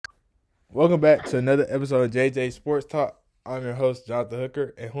Welcome back to another episode of JJ Sports Talk. I'm your host, Jonathan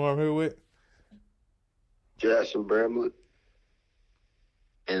Hooker, and who I'm here with? Jackson Bramlett.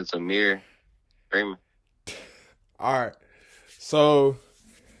 And Samir Freeman. All right. So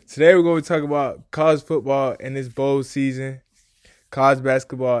today we're going to talk about college football and this bowl season, college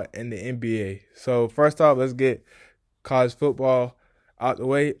basketball, and the NBA. So first off, let's get college football out the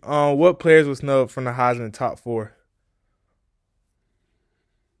way. What players were snubbed from the Heisman top four?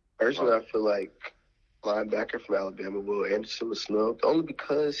 Personally, I feel like linebacker from Alabama, Will Anderson, was snubbed only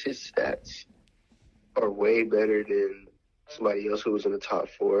because his stats are way better than somebody else who was in the top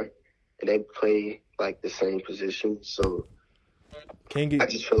four, and they play like the same position. So I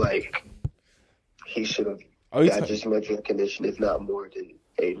just feel like he should have got just much recognition, if not more, than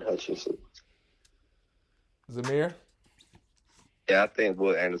Aiden Hutchinson. Zamir? Yeah, I think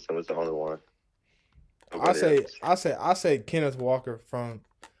Will Anderson was the only one. I say Kenneth Walker from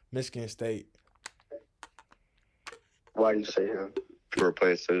Michigan State. Why do you say him? To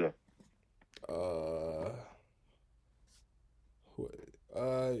replace who?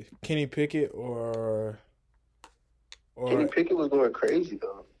 Kenny Pickett or Kenny Pickett was going crazy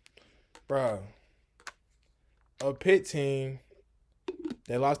though. Bro, a Pitt team,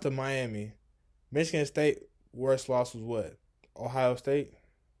 they lost to Miami. Michigan State worst loss was what? Ohio State.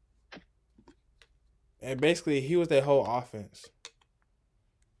 And basically, he was their whole offense.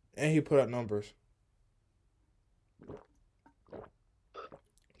 And he put up numbers.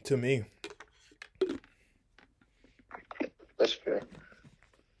 To me. That's fair.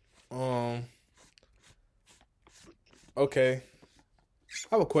 Okay.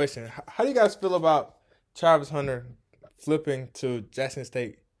 I have a question. How do you guys feel about Travis Hunter flipping to Jackson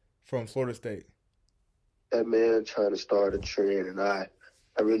State from Florida State? That man trying to start a trend, and I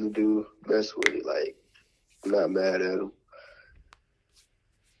really do mess with it. Like, I'm not mad at him.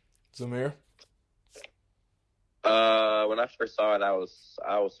 Zamir? When I first saw it, I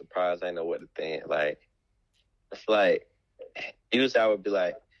was surprised. I didn't know what to think. Like, it's like usually I would be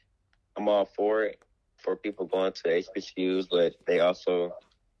like, I'm all for it for people going to HBCUs, but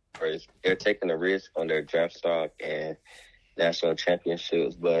they're taking a risk on their draft stock and national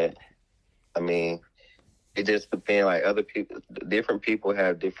championships. But I mean, it just depends. Like different people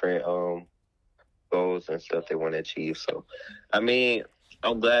have different goals and stuff they want to achieve. So, I mean,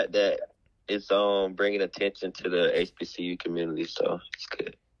 I'm glad that it's bringing attention to the HBCU community. So it's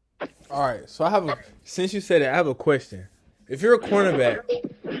good. All right. So since you said it, I have a question. If you're a cornerback,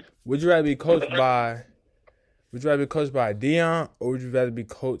 would you rather be coached by Deion or would you rather be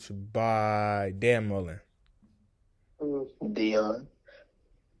coached by Dan Mullen? Deion.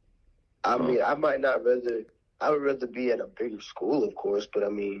 I mean, I would rather be at a bigger school, of course, but I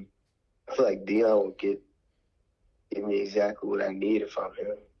mean, I feel like Deion would give me exactly what I need if I'm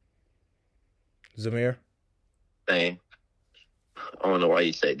him. Zamir? Dang. I don't know why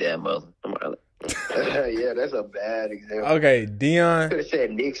you say Dan Mullen. Yeah, that's a bad example. Okay, Deion. Could have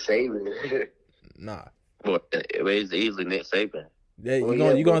said Nick Saban. Nah. Well, it's easily Nick Saban. Yeah,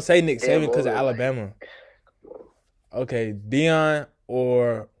 you're gonna say Nick Saban because of Alabama. Okay, Deion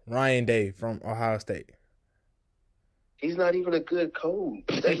or Ryan Day from Ohio State. He's not even a good coach.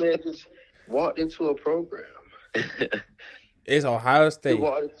 That man just walked into a program. It's Ohio State. He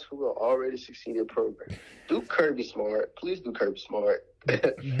walked into an already succeeded program. Do Kirby Smart. Please do Kirby Smart.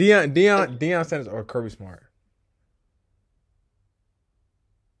 Deion Sanders or Kirby Smart?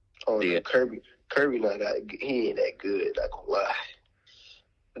 Oh, yeah. Kirby not that. He ain't that good. Not gonna lie.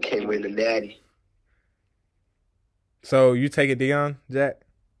 I can't win the Natty. So you take it, Deion, Jack?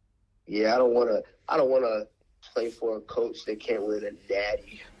 Yeah, I don't wanna play for a coach that can't win a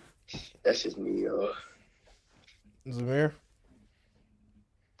Natty. That's just me, yo. Zamir?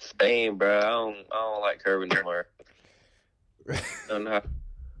 Spain, bro. I don't like Kirby no more. I don't know.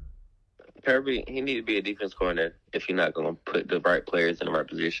 Kirby, he need to be a defense coordinator if you're not going to put the right players in the right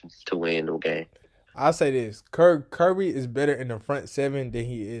positions to win the game. I'll say this. Kirby is better in the front seven than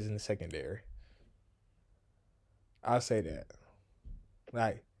he is in the secondary. I'll say that.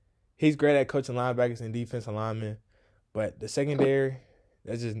 Like, he's great at coaching linebackers and defensive linemen, but the secondary,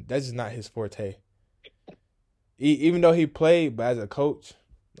 that's just not his forte. Even though he played, but as a coach,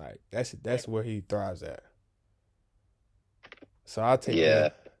 like that's where he thrives at. So I'll take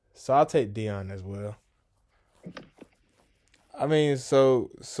Deion as well. I mean, so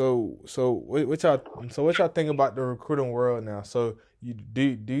what y'all think about the recruiting world now? So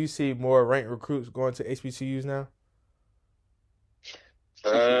do you see more ranked recruits going to HBCUs now?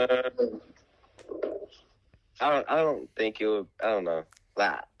 I don't think it would. I don't know.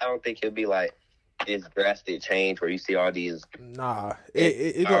 Like, I don't think it'll be like this drastic change where you see all these. Nah,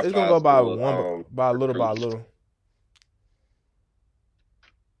 it's gonna go by by little.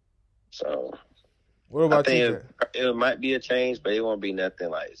 So What about you? It might be a change, but it won't be nothing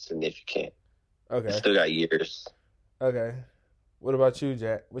like significant. Okay, it still got years. Okay, what about you,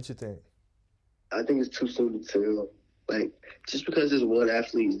 Jack? What you think? I think it's too soon to tell. Like, just because this one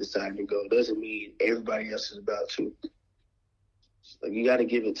athlete is deciding to go doesn't mean everybody else is about to. Like, you got to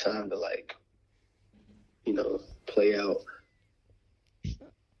give it time to, like, play out.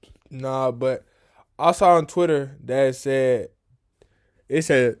 Nah, but I saw on Twitter that it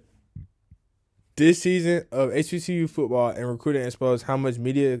said this season of HBCU football and recruiting exposed how much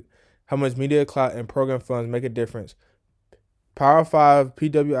media clout and program funds make a difference. Power 5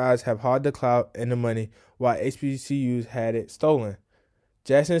 PWIs have hauled the clout and the money, while HBCUs had it stolen.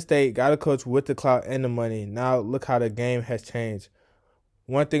 Jackson State got a coach with the clout and the money. Now look how the game has changed.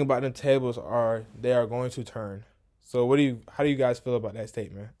 One thing about the tables are they are going to turn. So how do you guys feel about that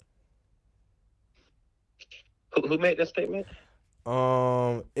statement? Who made that statement?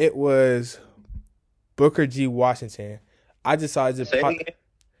 It was Booker G. Washington. I decided to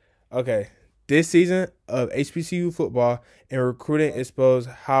Okay. This season of HBCU football and recruiting exposed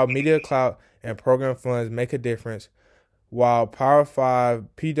how media clout and program funds make a difference. While Power 5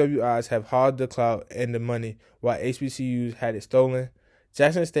 PWIs have hauled the clout and the money, while HBCUs had it stolen.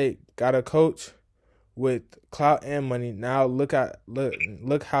 Jackson State got a coach with clout and money. Now look how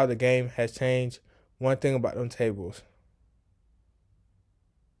the game has changed. One thing about them tables.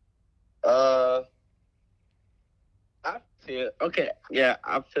 I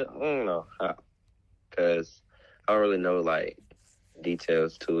don't know because I don't really know like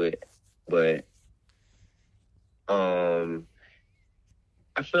details to it, but I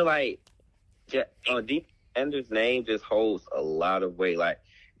feel like Deep Ender's name just holds a lot of weight. Like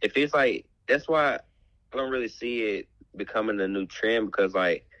if it's like that's why I don't really see it becoming a new trend because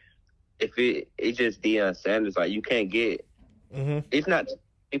like if it's just Deion Sanders, like you can't get it's not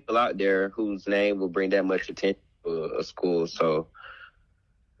people out there whose name will bring that much attention to a school. So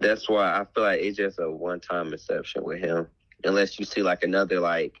that's why I feel like it's just a one-time exception with him. Unless you see like another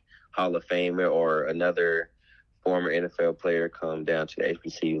like Hall of Famer or another former NFL player come down to the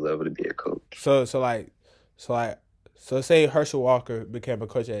HBCU level to be a coach. So say Herschel Walker became a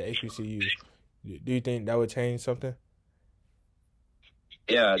coach at HBCU. Do you think that would change something?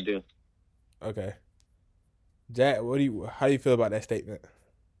 Yeah, I do. Okay. Jack, how do you feel about that statement?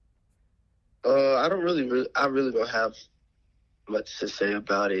 I really don't have much to say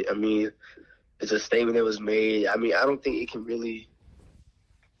about it. I mean, it's a statement that was made. I mean, I don't think it can really.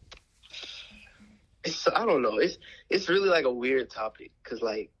 I don't know. It's really like a weird topic because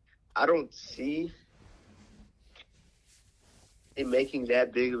like I don't see it making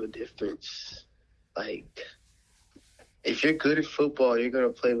that big of a difference. Like, if you're good at football, you're gonna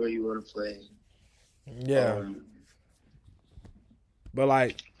play where you want to play. Yeah. But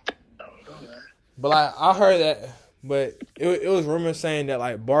I heard that, but it was rumors saying that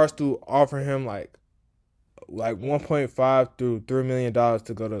like Barstool offered him like $1.5 to $3 million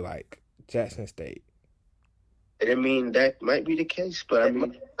to go to like Jackson State. I mean, that might be the case, but I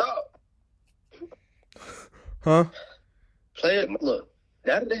mean, huh? Look,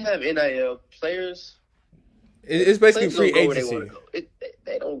 now that they have NIL, players, it's basically free agency.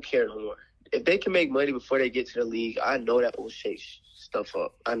 They don't care no more. If they can make money before they get to the league, I know that will shake stuff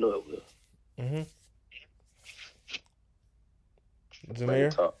up. I know it will.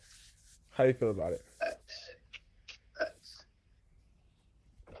 Jameer, how do you feel about it?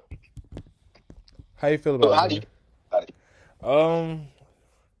 How you feel about it?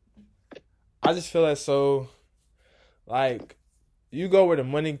 I just feel like you go where the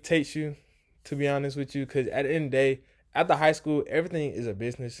money takes you, to be honest with you, because at the end of the day, after high school, everything is a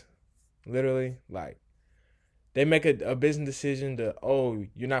business, literally. Like, they make a business decision that,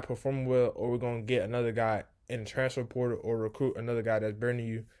 you're not performing well, or we're going to get another guy in the transfer portal or recruit another guy that's better than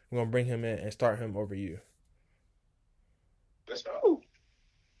you. We're going to bring him in and start him over you. That's cool.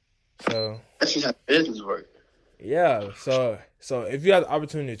 So that's just how business works. Yeah. So if you have the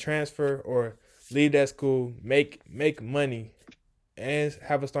opportunity to transfer or leave that school, make money, and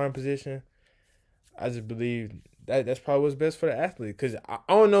have a starting position, I just believe that's probably what's best for the athlete. Because I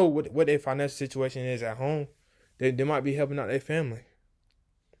don't know what their financial situation is at home. They might be helping out their family.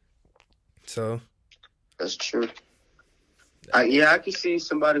 So that's true. I can see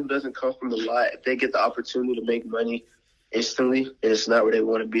somebody who doesn't come from the lot, if they get the opportunity to make money instantly and it's not where they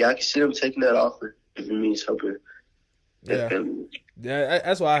want to be, I can see them taking that offer if it means helping their family. Yeah,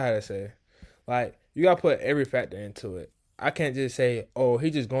 that's what I had to say. Like, you got to put every factor into it. I can't just say, he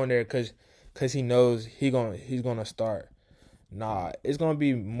just going there because because he knows he's gonna start. Nah, it's gonna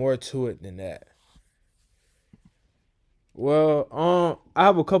be more to it than that. Well, I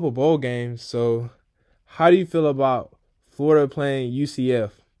have a couple bowl games. So, how do you feel about Florida playing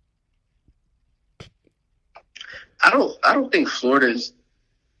UCF? I don't think Florida's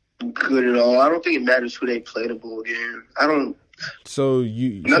good at all. I don't think it matters who they play the bowl game. So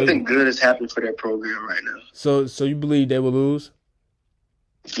nothing good has happened for their program right now. So you believe they will lose?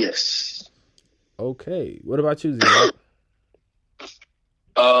 Yes. Okay. What about you, Zero?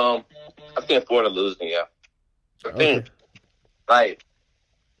 I think Florida losing. Yeah, I think like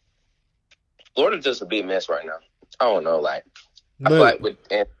Florida's just a big mess right now. I don't know. Like I feel like with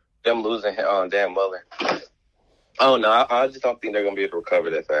them losing on Dan Mullen, I don't know. I just don't think they're gonna be able to recover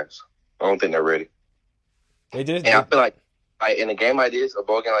that fast. I don't think they're ready. I feel like in a game like this, a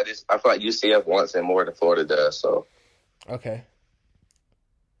bowl game like this, I feel like UCF wants it more than Florida does. So okay.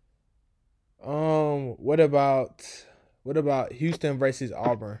 What about Houston versus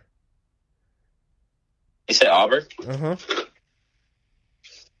Auburn? You said Auburn?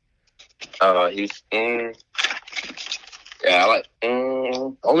 Houston. Yeah, I like.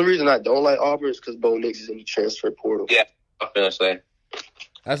 Only reason I don't like Auburn is because Bo Nix is in the transfer portal. Yeah, I'm gonna say.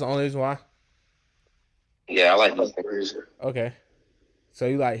 That's the only reason why. Yeah, I like Houston. Okay, so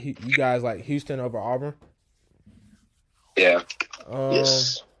you guys like Houston over Auburn? Yeah.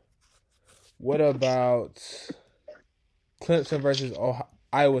 Yes. What about Clemson versus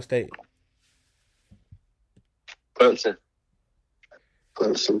Iowa State? Clemson.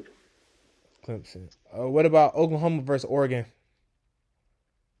 What about Oklahoma versus Oregon?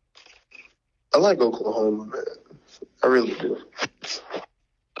 I like Oklahoma, man. I really do.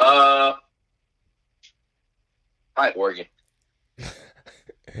 I like Oregon.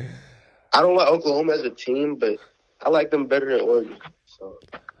 I don't like Oklahoma as a team, but I like them better than Oregon. So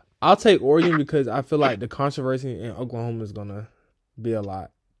I'll take Oregon because I feel like the controversy in Oklahoma is gonna be a lot.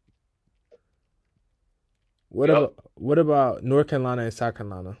 What about North Carolina and South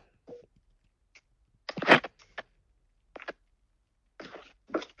Carolina?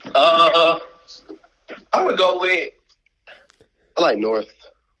 I'm gonna go with. I like North.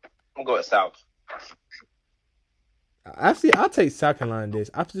 I'm gonna go with South. Actually, I'll take South Carolina this.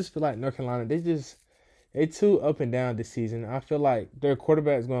 I just feel like North Carolina, they too up and down this season. I feel like their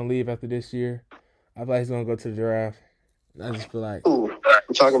quarterback is going to leave after this year. I feel like he's going to go to the draft. I just feel like... Ooh,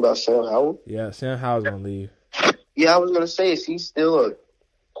 we're talking about Sam Howell? Yeah, Sam Howell's going to leave. Yeah, I was going to say, is he still a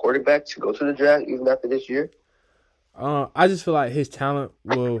quarterback to go to the draft even after this year? I just feel like his talent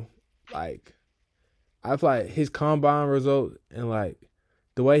will, like... I feel like his combine result and, like,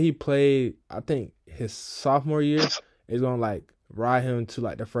 the way he played, I think his sophomore year is going to, like, ride him to,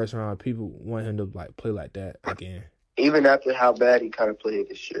 like, the first round. People want him to, like, play like that again. Even after how bad he kind of played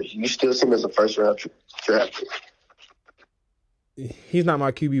this year, you still see him as a first-round draft pick. He's not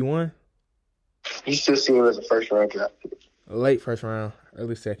my QB1. You still see him as a first-round draft pick. Late first round,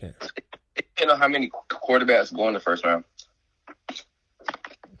 early second. You know how many quarterbacks go in the first round?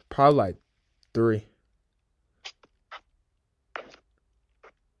 Probably, like, 3.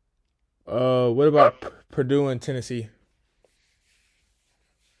 What about Purdue and Tennessee?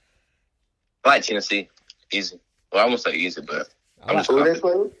 I like Tennessee. Easy. Well, I won't say easy, but Who are they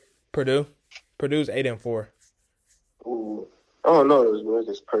playing? Purdue. Purdue's 8-4. Ooh, I don't know those boys.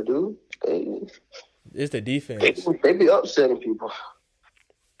 It's Purdue. It's the defense. They be upsetting people.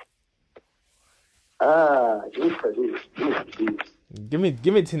 Give me Purdue. Give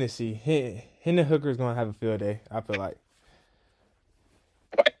me Tennessee. Hendon Hooker's gonna have a field day. I feel like.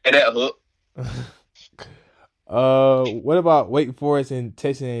 Hey, that hook. What about Wake Forest and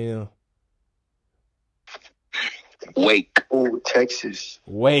Texas A&M? Wake. Ooh, Texas.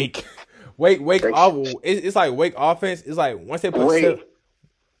 Wake. It's like Wake offense. It's like once they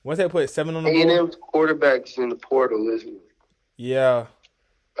put 7 on the board. A&M's quarterback's in the portal, isn't he? Yeah.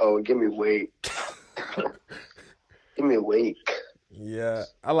 Oh, give me Wake. Give me Wake. Yeah,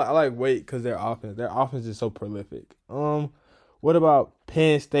 I like Wake because their offense is so prolific. What about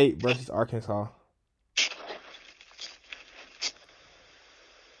Penn State versus Arkansas?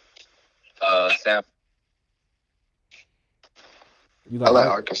 Sam. I like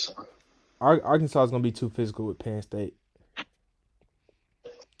Arkansas. Arkansas is gonna be too physical with Penn State.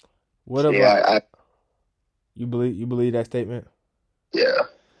 What about? You believe that statement? Yeah.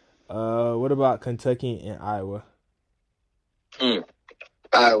 What about Kentucky and Iowa?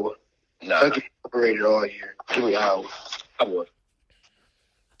 Iowa. Nah. Kentucky operated all year. Give me Iowa. I would.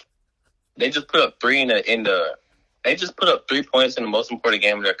 They just put up 3 They just put up 3 points in the most important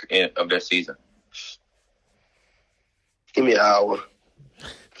game of their season. Give me Iowa.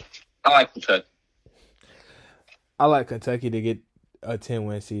 I like Kentucky. I like Kentucky to get a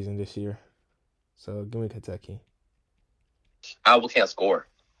 10-win season this year. So give me Kentucky. Iowa can't score.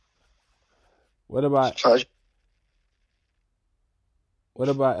 What about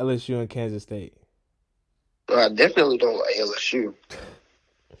LSU and Kansas State? I definitely don't like LSU.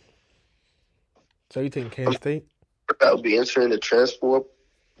 So you taking Kansas State? That would be entering the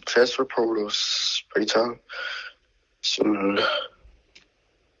transfer portals pretty time soon.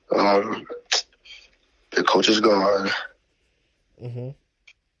 The coach is gone. Mm-hmm.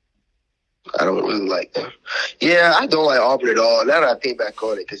 I don't really like them. Yeah, I don't like Auburn at all. Now that I think back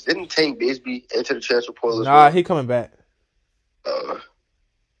on it, because didn't Tank Bisbee enter the transfer portal as Nah, well? he coming back.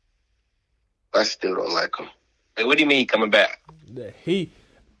 I still don't like him. Hey, what do you mean he coming back? I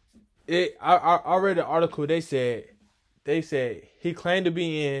read an article. They said he claimed to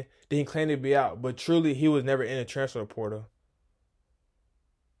be in, then he claimed to be out, but truly he was never in the transfer portal.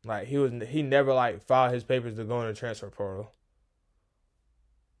 Like he never like filed his papers to go in the transfer portal.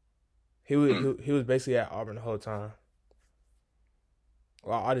 He was basically at Auburn the whole time.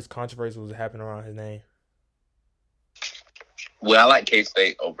 Well, all this controversy was happening around his name. Well, I like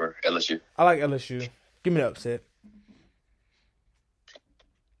K-State over LSU. I like LSU. Give me the upset.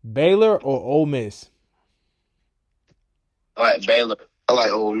 Baylor or Ole Miss? I like Baylor. I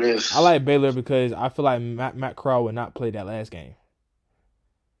like Ole Miss. I like Baylor because I feel like Matt Corral would not play that last game.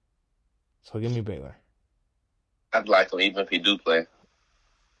 So give me Baylor. I'd like him even if he do play.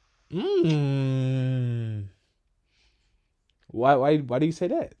 Why do you say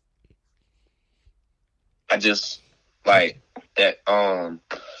that? I just like that.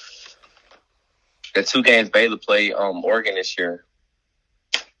 The 2 games Baylor played Oregon this year.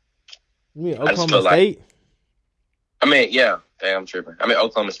 You mean Oklahoma State? Yeah. Damn, I'm tripping.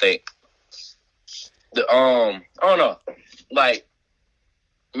 Oklahoma State. I don't know. Like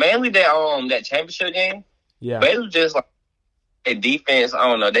mainly that championship game. Yeah. Baylor just like their defense. I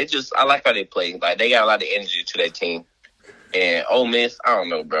don't know. I like how they play. Like they got a lot of energy to their team. And Ole Miss, I don't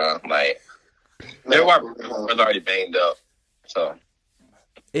know, bro. Like their wide was already banged up. So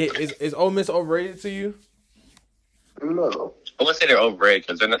is Ole Miss overrated to you? No. I wouldn't say they're overrated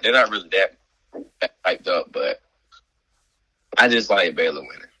because they're not really that hyped up, but I just like Baylor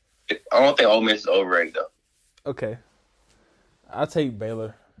winning. I don't think Ole Miss is overrated though. Okay. I'll take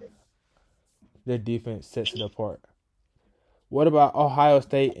Baylor. Their defense sets it apart. What about Ohio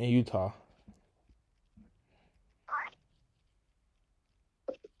State and Utah?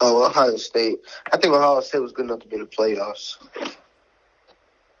 Oh, Ohio State. I think Ohio State was good enough to be in the playoffs.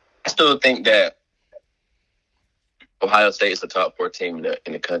 I still think that Ohio State is the top 4 team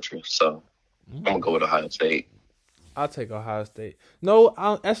in the country, so I'm gonna go with Ohio State. I'll take Ohio State. No,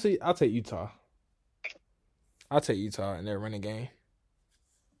 I'll take Utah. I'll take Utah in their running game.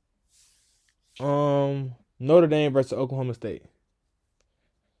 Notre Dame versus Oklahoma State.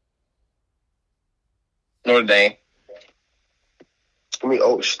 Notre Dame. I mean,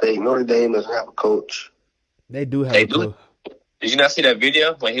 Oak State. Notre Dame doesn't have a coach. They do have They a do. coach. Did you not see that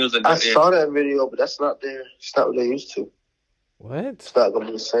video when he was in? I saw that video, but that's not there. It's not what they used to. What? It's not gonna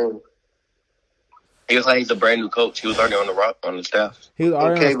be the same. He was like he's a brand new coach. He was already on the staff. He was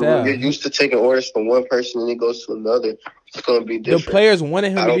already Okay, on but staff. when you're used to taking orders from one person and it goes to another, it's gonna be different. The players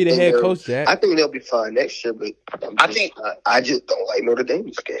wanted him to be the head coach, Jack. I think they'll be fine next year, but I just don't like Notre Dame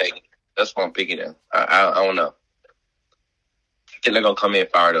this game. That's why I'm picking them. I don't know. I think they're gonna come in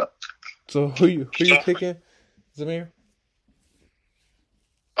fired up. So who you picking, Zamir?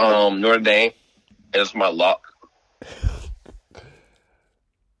 Notre Dame. That's my lock.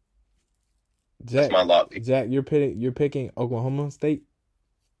 Jack, That's my lock. Jack, you're picking Oklahoma State?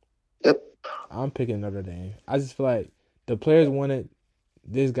 Yep. I'm picking Notre Dame. I just feel like the players wanted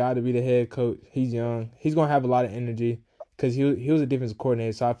this guy to be the head coach. He's young. He's going to have a lot of energy because he was a defensive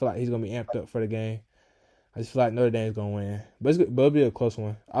coordinator, so I feel like he's going to be amped up for the game. I just feel like Notre Dame's going to win. But it'll be a close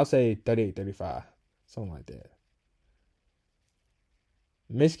one. I'll say 38-35, something like that.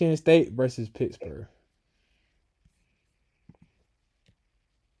 Michigan State versus Pittsburgh.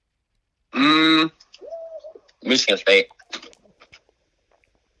 Michigan State.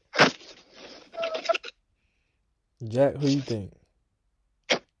 Jack, who you think?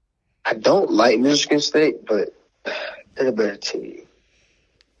 I don't like Michigan State, but they're a better team.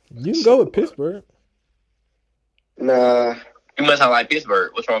 You can go with Pittsburgh. Nah. You must not like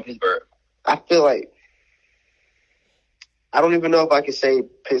Pittsburgh. What's wrong with Pittsburgh? I feel like I don't even know if I can say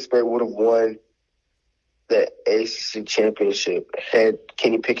Pittsburgh would have won the ACC championship had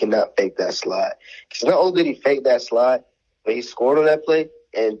Kenny Pickett not faked that slide. Because not only did he fake that slide, but he scored on that play,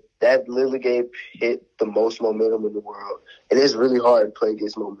 and that literally gave Pitt the most momentum in the world. And it's really hard to play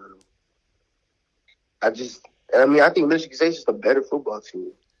against momentum. I think Michigan State's just a better football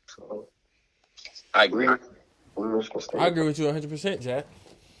team. So I agree. Michigan State. I agree with you 100%, Jack.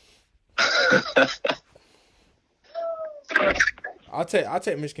 I'll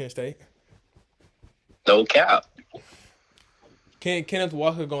take Michigan State. No cap. Kenneth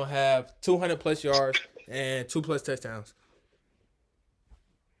Walker gonna have 200 plus yards and 2+ touchdowns.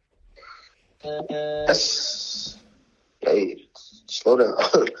 Hey, slow down.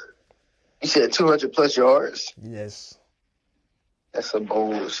 You said 200 plus yards. Yes, That's a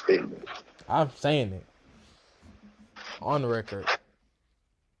bold statement. I'm saying it on the record.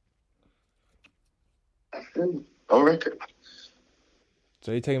 On record.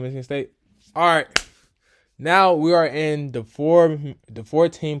 So you taking Michigan State? All right. Now we are in the 4-team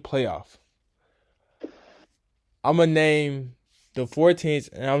playoff. I'm gonna name the 4 teams,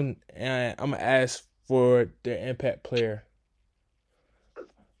 and I'm gonna ask for their impact player.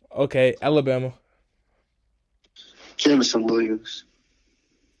 Okay, Alabama. Jameson Williams.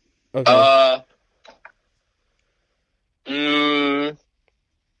 Okay.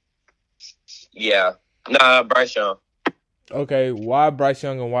 Yeah. Nah, Bryce Young. Okay, why Bryce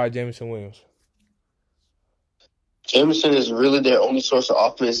Young and why Jameson Williams? Jameson is really their only source of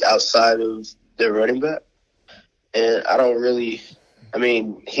offense outside of their running back. And I don't really – I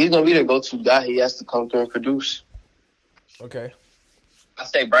mean, he's going to be their go-to guy. He has to come through and produce. Okay. I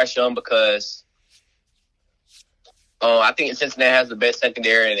say Bryce Young because I think Cincinnati has the best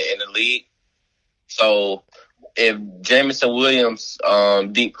secondary in the league. So if Jameson Williams'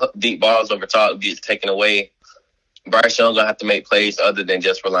 deep balls over top gets taken away, Bryce Young gonna have to make plays other than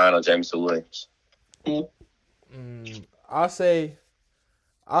just relying on Jameson Williams. I'll say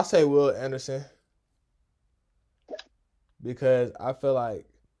Will Anderson because I feel like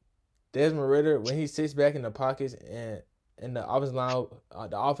Desmond Ridder, when he sits back in the pockets and the offensive line,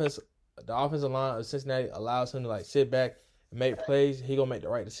 the offensive line of Cincinnati allows him to like sit back and make plays, he gonna make the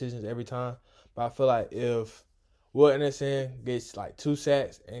right decisions every time. But I feel like if Will Anderson gets like 2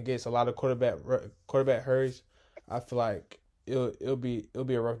 sacks and gets a lot of quarterback hurries, I feel like it'll be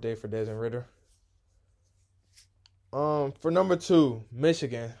a rough day for Desmond Ridder. For number 2,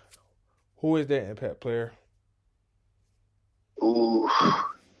 Michigan, who is their impact player? Ooh,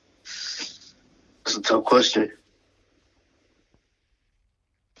 that's a tough question.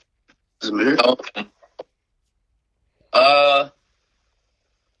 Zamir?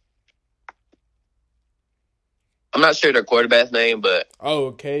 I'm not sure their quarterback's name, but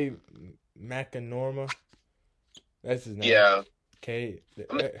Cade McNorma. That's his name. Yeah. Cade.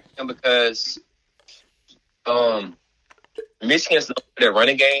 Because Michigan's known for their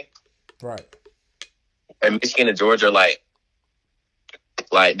running game. Right. And Michigan and Georgia are like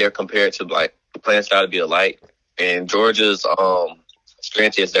they're compared to like playing style to be alike. And Georgia's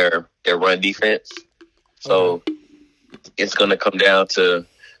strength is their run defense. So it's gonna come down to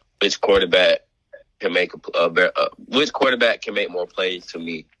which quarterback can make which quarterback can make more plays to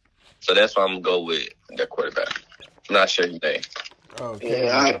me. So that's why I'm gonna go with their quarterback. I'm not sure his name. Okay.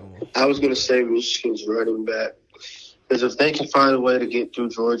 Yeah, I was gonna say Michigan's running back because if they can find a way to get through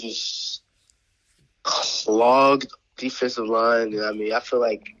Georgia's clogged defensive line, I mean, I feel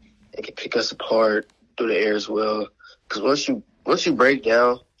like they can pick us apart through the air as well. Because once you break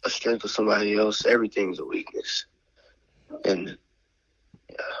down a strength of somebody else, everything's a weakness. And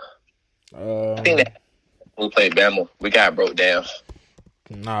I think that when we played Bama, we got broke down.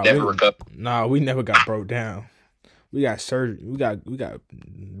 We never got broke down. We got surgery. We got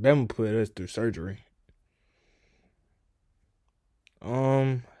Bama put us through surgery.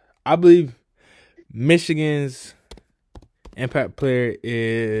 I believe Michigan's impact player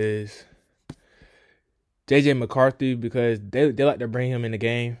is JJ McCarthy because they like to bring him in the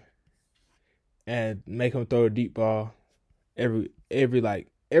game and make him throw a deep ball. Every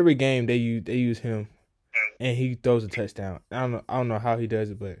game they use him and he throws a touchdown. I don't know how he does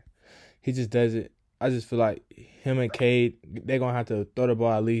it, but he just does it. I just feel like him and Cade, they're gonna have to throw the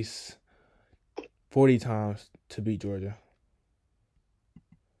ball at least 40 times to beat Georgia.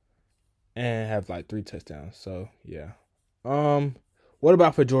 And have like 3 touchdowns. So yeah. What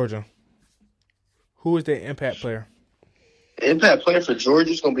about for Georgia? Who is their impact player? The impact player for Georgia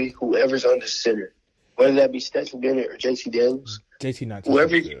is gonna be whoever's under center. Whether that be Stetson Bennett or JT Daniels. JT not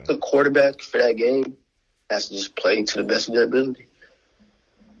whoever is the quarterback for that game has to just play to the best of their ability.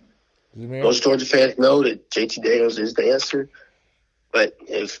 Most Georgia fans know that JT Daniels is the answer. But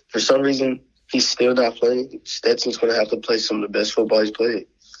if for some reason he's still not playing, Stetson's going to have to play some of the best football he's played.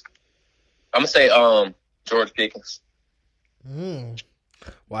 I'm going to say George Pickens.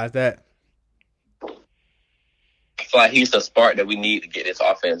 Why is that? I feel like he's the spark that we need to get this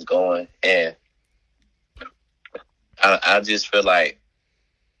offense going. And I just feel like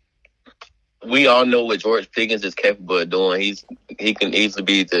we all know what George Pickens is capable of doing. He can easily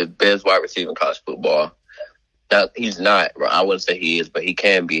be the best wide receiver in college football. Now, he's not. I wouldn't say he is, but he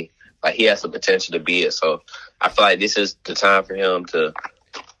can be. Like, he has the potential to be it. So I feel like this is the time for him to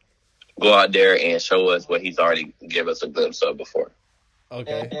go out there and show us what he's already given us a glimpse of before.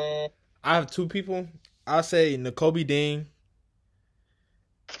 Okay. I have two people. I'll say Nakobe Dean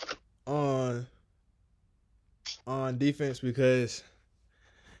on defense because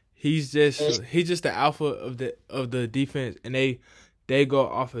he's just the alpha of the defense, and they go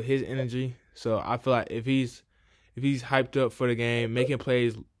off of his energy. So I feel like if he's hyped up for the game, making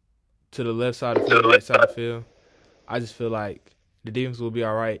plays to the left side of the field, right side of the field, I just feel like the defense will be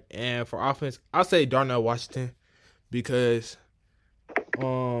all right. And for offense, I'll say Darnell Washington because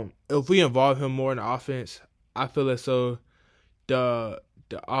if we involve him more in the offense, I feel as though the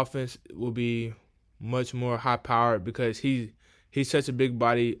offense will be much more high powered because he's such a big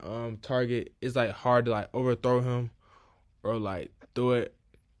body target. It's like hard to like overthrow him or like throw it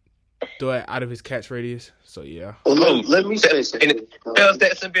out of his catch radius. So yeah. Well, let me say something. Let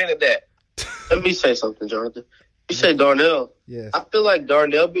me say something, Jonathan. You say Darnell. Yes. I feel like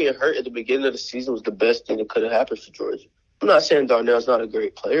Darnell being hurt at the beginning of the season was the best thing that could have happened for Georgia. I'm not saying Darnell's not a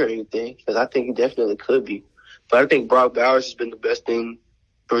great player or anything, because I think he definitely could be. But I think Brock Bowers has been the best thing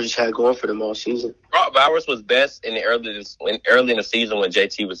Georgia's had going for them all season. Brock Bowers was best early in the season when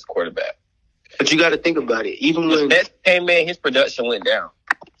JT was the quarterback. But you got to think about it. Even when Best came in, his production went down.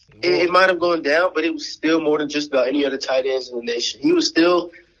 it might have gone down, but it was still more than just about any other tight ends in the nation. He was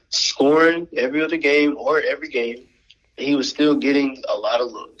still scoring every other game or every game. He was still getting a lot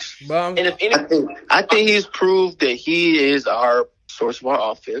of looks. But And if any, I think he's proved that he is our source of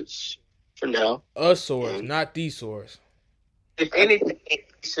our offense for now. a source, not the source. if anything, he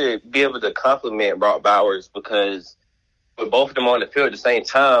should be able to compliment Brock Bowers because with both of them on the field at the same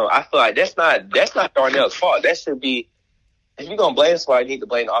time, I feel like that's not Darnell's fault. That should be, if you're gonna blame somebody, you need to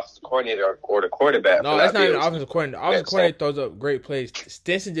blame the offensive coordinator or the quarterback. No, that's not even the offensive coordinator. The offensive coordinator throws up great plays.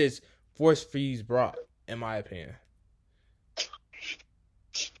 Stinson just force feeds Brock, in my opinion.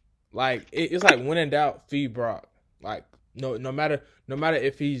 Like it's like when in doubt, feed Brock. Like no matter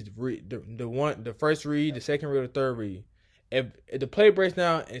if he's the first read, the second read, or the third read. If the play breaks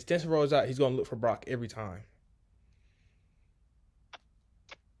down and Stinson rolls out, he's gonna look for Brock every time.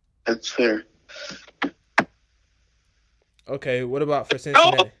 That's fair. Okay, what about for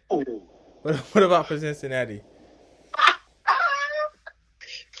Cincinnati? Oh. What about for Cincinnati?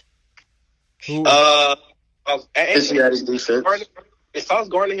 Who? Cincinnati's defense. Is Sauce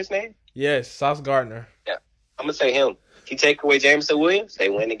Gardner his name? Yes, Sauce Gardner. Yeah, I'm gonna say him. He take away Jameson Williams, they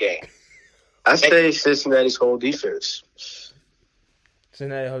win the game. I say Cincinnati's whole defense.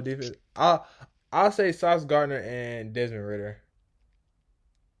 Cincinnati whole defense. I'll say Sauce Gardner and Desmond Ridder.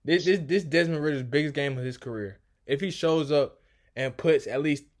 This Desmond Ridder's biggest game of his career. If he shows up and puts at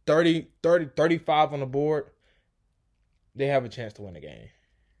least 35 on the board, they have a chance to win the game.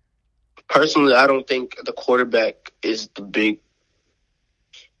 Personally, I don't think the quarterback is the big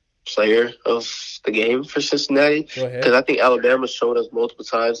player of the game for Cincinnati. Because I think Alabama showed us multiple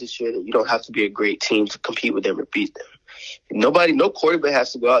times this year that you don't have to be a great team to compete with them or beat them. No quarterback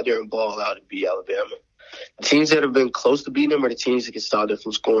has to go out there and ball out and beat Alabama. The teams that have been close to beating them are the teams that can stop them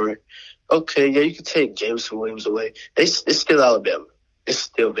from scoring. Okay, yeah, you can take Jameson Williams away. It's still Alabama. It's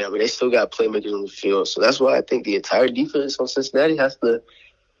still Bama. They still got playmakers on the field. So that's why I think the entire defense on Cincinnati has to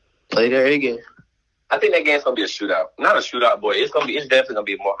play their A game. I think that game's gonna be a shootout. Not a shootout, boy. It's definitely gonna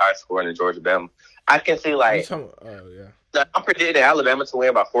be more high scoring than Georgia Bama. I can see I'm predicting Alabama to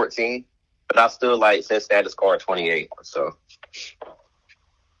win by 14, but I still like Cincinnati scoring 28. So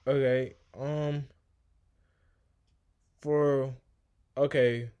okay,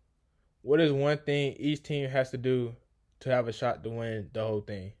 what is one thing each team has to do to have a shot to win the whole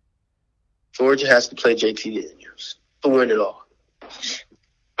thing? Georgia has to play JT Daniels to win it all.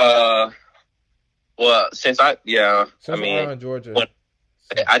 Well, Georgia.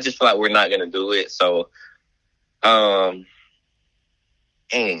 I just feel like we're not gonna do it. So, you're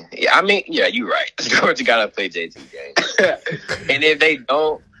right. Georgia gotta play JT games, and if they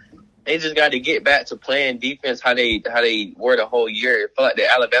don't, they just got to get back to playing defense how they were the whole year. I feel like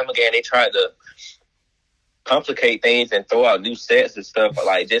the Alabama game, they tried to complicate things and throw out new sets and stuff. But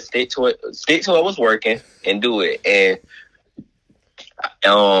like, just stick to what's working and do it. And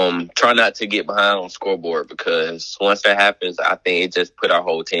try not to get behind on scoreboard, because once that happens, I think it just put our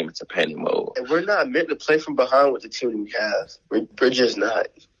whole team into panic mode. And we're not meant to play from behind with the team we have. We're just not.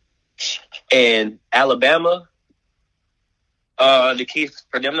 And Alabama, the key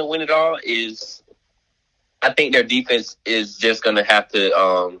for them to win it all is I think their defense is just gonna have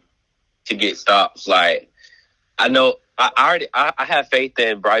to get stops. Like I know I have faith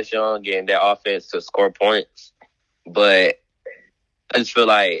in Bryce Young and their offense to score points, but I just feel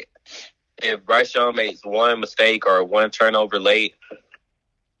like if Bryce Young makes one mistake or one turnover late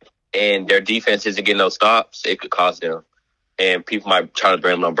and their defense isn't getting those stops, it could cost them. And people might try to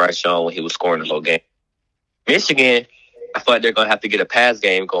blame on Bryce Young when he was scoring the whole game. Michigan, I feel like they're going to have to get a pass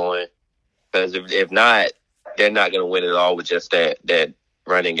game going because if not, they're not going to win it all with just that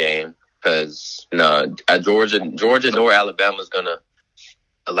running game. Because Georgia nor Alabama is going to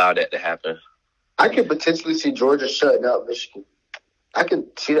allow that to happen. I could potentially see Georgia shutting out Michigan. I can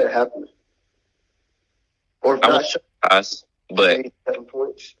see that happening. Or if not shutting us, but 7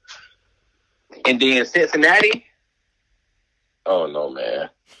 points. And then Cincinnati. Oh no, man.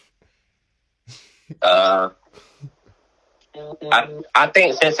 I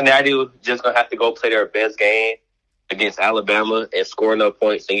think Cincinnati was just gonna have to go play their best game against Alabama and score enough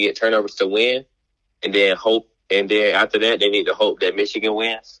points and get turnovers to win, and then hope. And then after that, they need to hope that Michigan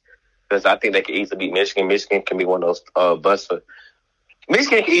wins because I think they could easily beat Michigan. Michigan can be one of those busts.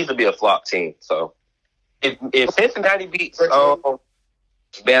 Michigan can easily be a flop team. So if Cincinnati beats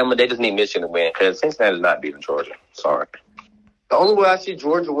Bama, they just need Michigan to win because Cincinnati is not beating Georgia. Sorry. The only way I see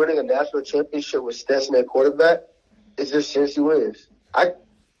Georgia winning a national championship with Stetson at quarterback is if Cincy wins.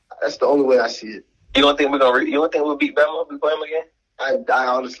 That's the only way I see it. You don't think we'll beat Bama if we play them again? I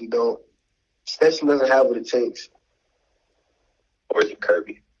honestly don't. Stetson doesn't have what it takes. Or is it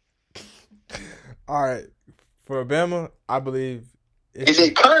Kirby? All right. For Bama, I believe is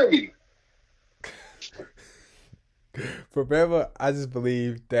it Kirby? For Bama, I just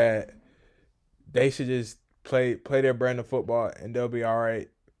believe that they should just play their brand of football and they'll be all right.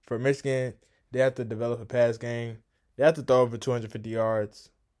 For Michigan, they have to develop a pass game. They have to throw over 250 yards.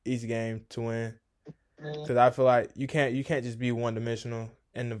 Easy game to win. Because I feel like you can't just be one dimensional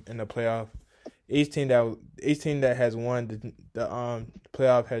in the playoff. Each team that has won the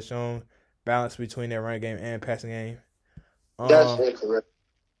playoff has shown balance between their run game and passing game. That's correct.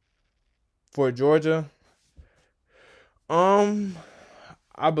 For Georgia,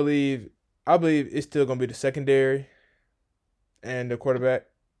 I believe it's still gonna be the secondary and the quarterback.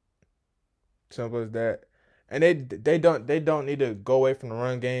 Simple as that. And they don't need to go away from the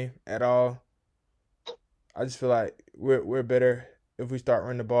run game at all. I just feel like we're better if we start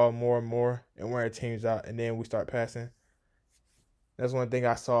running the ball more and more and wear our teams out and then we start passing. That's one thing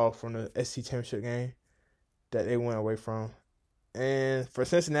I saw from the SEC championship game that they went away from. And for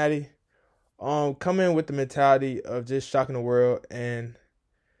Cincinnati, come in with the mentality of just shocking the world and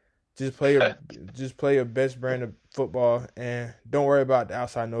just play your best brand of football and don't worry about the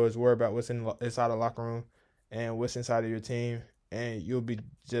outside noise. Worry about what's inside the locker room and what's inside of your team, and you'll be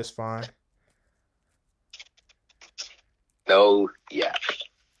just fine. No, yeah.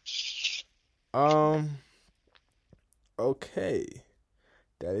 Okay.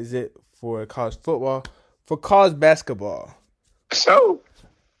 That is it for college football. For college basketball. So,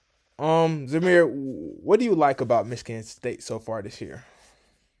 Zamir, what do you like about Michigan State so far this year?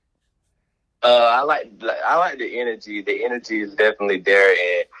 I like the energy. The energy is definitely there,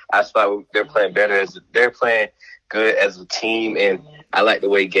 and I feel like they're playing better. They're playing good as a team, and I like the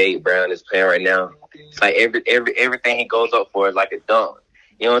way Gabe Brown is playing right now. It's like everything he goes up for is like a dunk.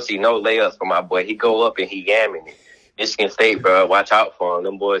 You don't see no layups for my boy. He go up and he yamming it. Michigan State, bro, watch out for him.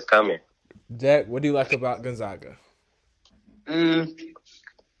 Them boys coming. Jack, what do you like about Gonzaga? Drew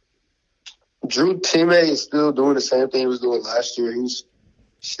Timme is still doing the same thing he was doing last year. He's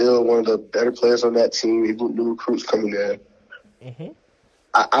still one of the better players on that team. Even new recruits coming in. Mm-hmm.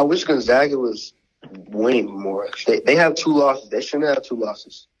 I wish Gonzaga was winning more. They have 2 losses. They shouldn't have 2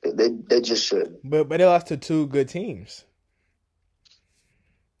 losses. They just shouldn't. But they lost to 2 good teams.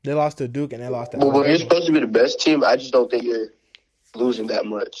 They lost to Duke and they lost to Well, Alabama. you're supposed to be the best team. I just don't think you're losing that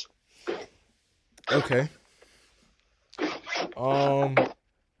much. Okay.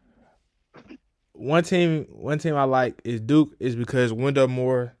 One team I like is Duke is because Wendell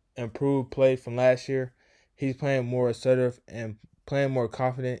Moore improved play from last year. He's playing more assertive and playing more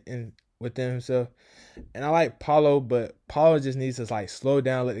confident within himself. And I like Paulo, but Paulo just needs to like slow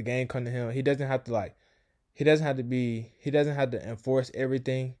down, let the game come to him. He doesn't have to enforce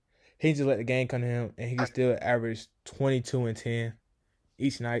everything. He just let the game come to him and he can still average 22 and 10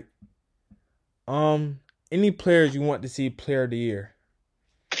 each night. Any players you want to see player of the year?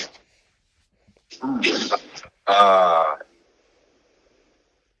 I'm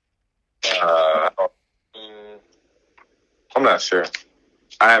not sure.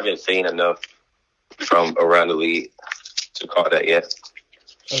 I haven't seen enough from around the league to call that yet.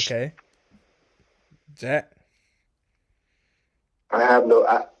 Okay. Jack?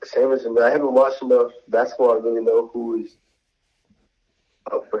 Same as me. I haven't watched enough basketball to really know who is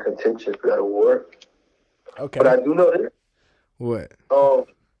up for contention for that award. Okay. But I do know this. What?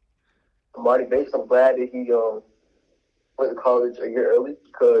 Amari Bates, I'm glad that he went to college a year early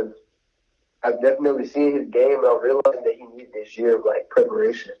because I've definitely seen his game and I'm realizing that he needs this year of like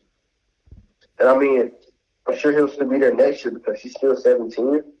preparation. And I mean, I'm sure he'll still be there next year because he's still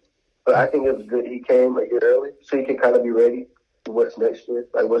 17. But I think it was good he came a year early so he can kind of be ready for what's next year,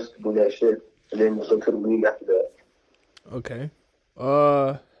 like what's to do next year, and then go to the league after that. Okay.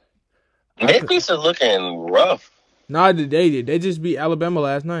 Memphis is looking rough. Nah, they just beat Alabama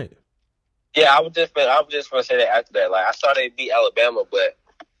last night. Yeah, I was just gonna say that after that. Like I saw they beat Alabama, but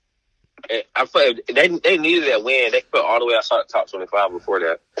I feel they needed that win. They put all the way outside the top 25 before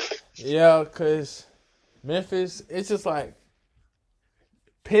that. Yeah, because Memphis, it's just like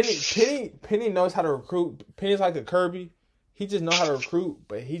Penny knows how to recruit. Penny's like a Kirby. He just knows how to recruit,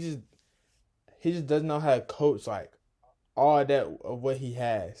 but he just doesn't know how to coach like all that of what he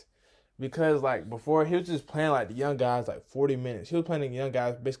has. Because like before, he was just playing like the young guys like 40 minutes. He was playing the young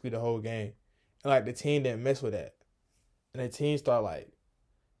guys basically the whole game, and like the team didn't mess with that. And the team started like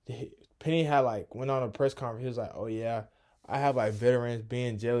Penny had like went on a press conference. He was like, "Oh yeah, I have like veterans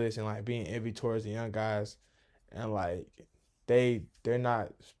being jealous and like being envy towards the young guys, and like they're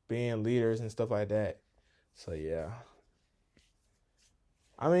not being leaders and stuff like that." So yeah,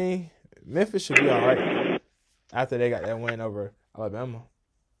 I mean Memphis should be all right after they got that win over Alabama.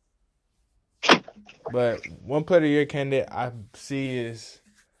 But one player of the year candidate I see is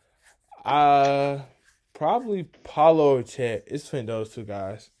probably Paulo or Chet. It's between those two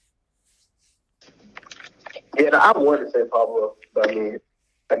guys. Yeah, I wanted to say Pablo, but I mean,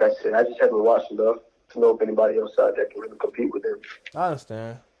 like I said, I just haven't watched enough to know if anybody else out there can really compete with him. I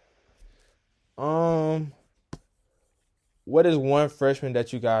understand. What is one freshman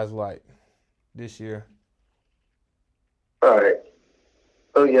that you guys like this year? All right.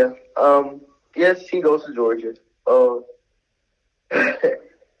 Oh yeah. Yes, he goes to Georgia. I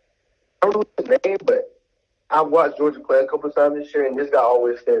don't know his name, but I've watched Georgia play a couple of times this year, and this guy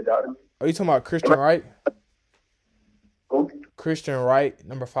always stands out to me. Are you talking about Christian Wright? Who? Christian Wright,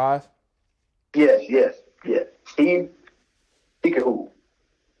 number 5? Yes. He can hoop.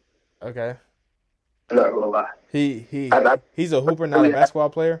 Okay. I'm not gonna lie. He's a hooper, not a basketball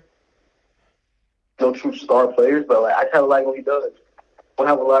player. No true star players, but like I kind of like what he does. We'll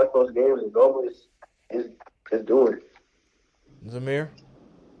have a lot of close games, and normally is doing it. Zamir,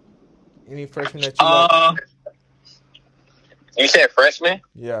 any freshman that you like? You said freshman?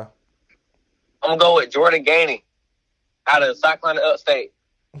 Yeah. I'm gonna go with Jordan Gainey out of South Carolina Upstate.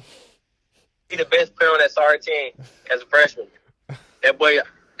 He's the best player on that SAR team as a freshman. That boy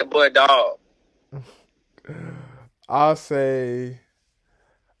dog. I'll say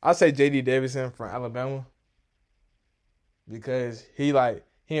J.D. Davison from Alabama because he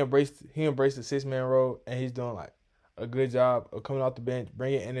embraced the 6-man role and he's doing like a good job of coming off the bench,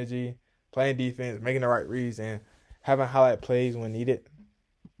 bringing energy, playing defense, making the right reads, and having highlight plays when needed.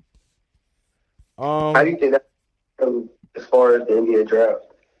 How do you think that as far as the NBA draft?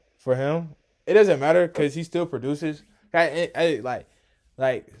 For him, it doesn't matter because he still produces. Like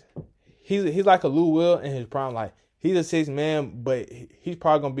he's like a Lou Will in his prime. Like he's a 6-man, but he's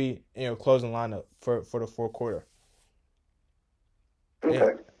probably gonna be in your closing lineup for the fourth quarter. Okay.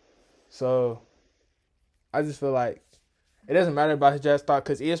 And so I just feel like it doesn't matter about his draft stock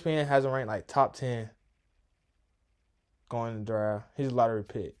because ESPN has him ranked like top 10 going to the draft. He's a lottery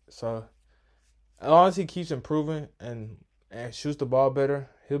pick. So as long as he keeps improving and shoots the ball better,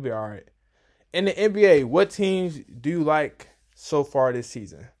 he'll be all right. In the NBA, what teams do you like so far this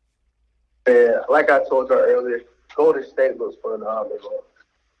season? Yeah, like I told you earlier, Golden State looks fun.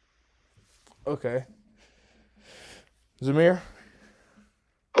 Okay. Zamir?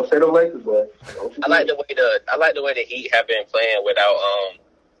 Don't say the Lakers, but I like the way the Heat have been playing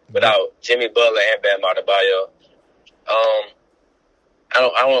without Jimmy Butler and Bam Adebayo.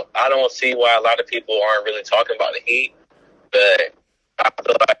 I don't see why a lot of people aren't really talking about the Heat, but I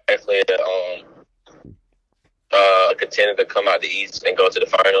feel like actually a contender to come out the East and go to the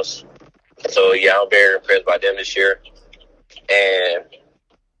finals. So yeah, I'm very impressed by them this year. And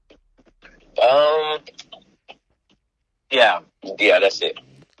yeah, that's it.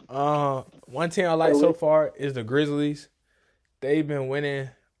 One team I like so far is the Grizzlies. They've been winning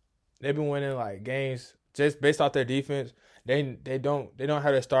like games just based off their defense. They don't have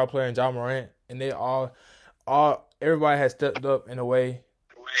their star player in Ja Morant, and they everybody has stepped up in a way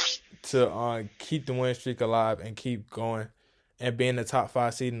to keep the win streak alive and keep going and being the top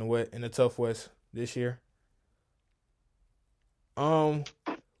 5 seed in the tough West this year.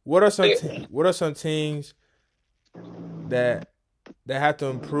 What are some teams that have to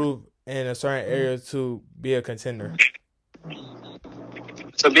improve in a certain area to be a contender?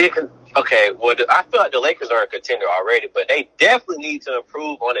 Okay, well, I feel like the Lakers are a contender already, but they definitely need to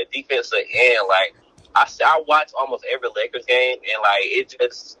improve on the defensive end. Like, I watch almost every Lakers game, and like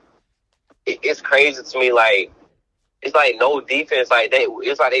it's crazy to me. Like, it's like no defense. Like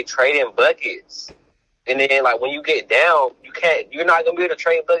it's like they trading buckets, and then like when you get down, you're not gonna be able to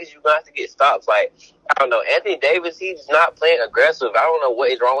trade buckets. You're gonna have to get stops. Like, I don't know, Anthony Davis, he's not playing aggressive. I don't know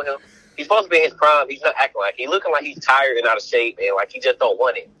what is wrong with him. He's supposed to be in his prime. He's not acting like he's looking like he's tired and out of shape, and like he just don't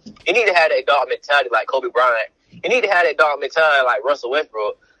want it. You need to have that dog mentality like Kobe Bryant. You need to have that dog mentality like Russell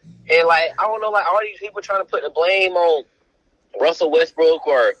Westbrook. And like I don't know, like all these people trying to put the blame on Russell Westbrook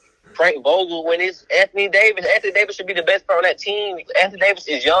or Frank Vogel when it's Anthony Davis. Anthony Davis should be the best player on that team. Anthony Davis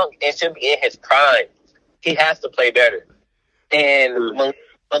is young and should be in his prime. He has to play better. And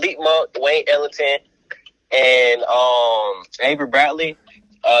Malik Monk, Wayne Ellington, and Avery Bradley,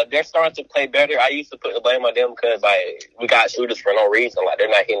 they're starting to play better. I used to put the blame on them because like we got shooters for no reason. Like they're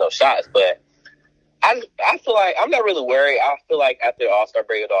not hitting no shots. But I feel like I'm not really worried. I feel like after the All-Star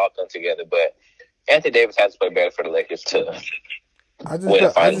break, it'll all come together. But Anthony Davis has to play better for the Lakers too. I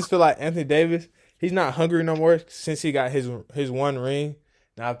just feel like Anthony Davis, he's not hungry no more since he got his one ring.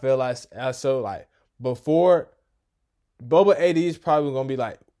 And I feel like before Boba AD is probably gonna be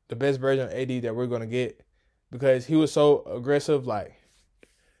like the best version of AD that we're gonna get because he was so aggressive like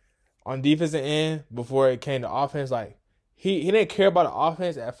on defensive end before it came to offense. Like he didn't care about the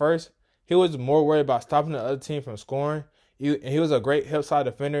offense at first. He was more worried about stopping the other team from scoring. He was a great help side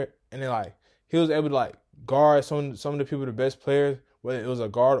defender, and then like he was able to like guard some of the people, the best players, whether it was a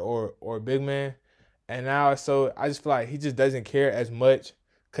guard or a big man. And now I just feel like he just doesn't care as much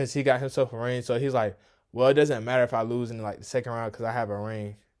because he got himself a ring. So he's like, well, it doesn't matter if I lose in like the second round because I have a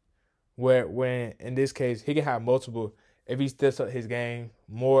ring. When in this case he can have multiple if he steps up his game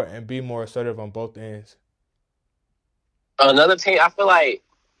more and be more assertive on both ends. Another team, I feel like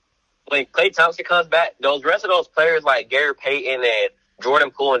when Klay Thompson comes back, those rest of those players like Gary Payton and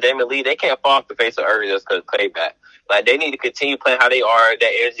Jordan Poole and Damian Lee, they can't fall off the face of earth just because Klay back. Like they need to continue playing how they are.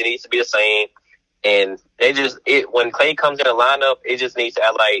 That energy needs to be the same. And when Klay comes in the lineup, it just needs to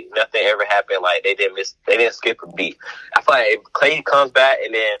act like nothing ever happened. Like they didn't skip a beat. I feel like if Klay comes back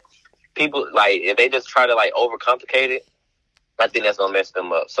and then people like if they just try to like overcomplicate it, I think that's gonna mess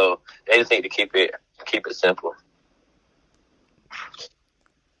them up. So they just need to keep it simple.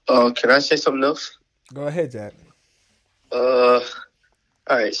 Can I say something else? Go ahead, Jack. All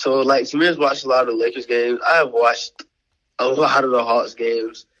right. So like Samir's watched a lot of the Lakers games. I have watched a lot of the Hawks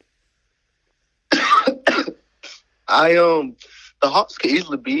games. The Hawks could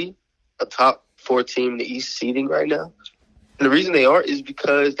easily be a top 4 team in the East seeding right now. And the reason they aren't is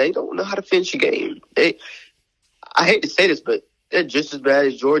because they don't know how to finish a game. I hate to say this, but they're just as bad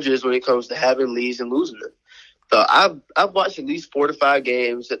as Georgia is when it comes to having leads and losing them. So I've watched at least 4 to 5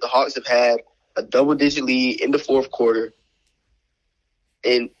 games that the Hawks have had a double-digit lead in the fourth quarter,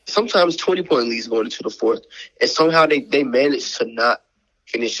 and sometimes 20-point leads going into the fourth, and somehow they manage to not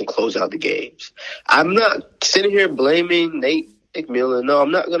finish and close out the games. I'm not sitting here blaming Nate McMillan. No,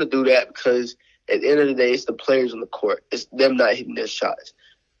 I'm not going to do that because at the end of the day, it's the players on the court. It's them not hitting their shots.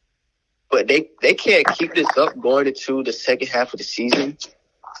 But they can't keep this up going into the second half of the season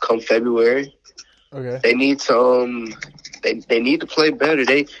come February. Okay. They need to they need to play better.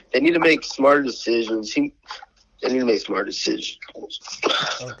 They need to make smarter decisions. They need to make smarter decisions.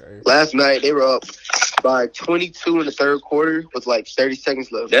 Okay. Last night they were up by 22 in the third quarter with like 30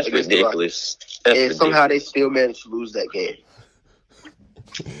 seconds left. That's ridiculous. Somehow they still managed to lose that game.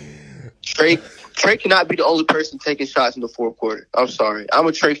 Trey cannot be the only person taking shots in the fourth quarter. I'm sorry. I'm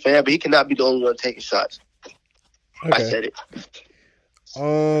a Trey fan, but he cannot be the only one taking shots. Okay. I said it.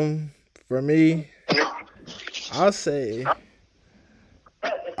 For me, I'll say,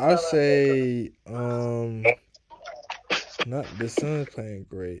 not the Suns playing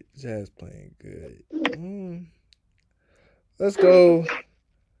great, Jazz playing good. Let's go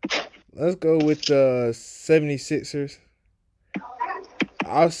with the 76ers.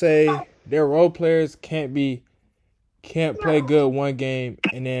 I'll say their role players can't play good one game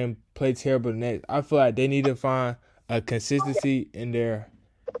and then play terrible the next. I feel like they need to find a consistency in their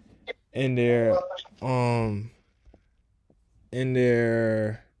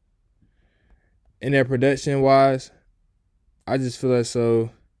production wise. I just feel like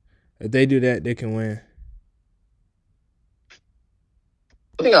so if they do that, they can win.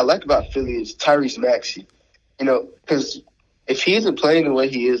 The thing I like about Philly is Tyrese Maxey. Because if he isn't playing the way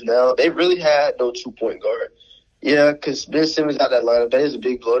he is now, they really had no 2-point guard. Yeah, because Ben Simmons out that lineup, that is a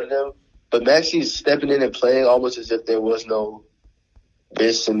big blow to them. But Maxi's stepping in and playing almost as if there was no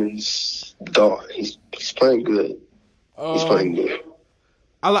Ben Simmons gone. He's playing good. He's playing good.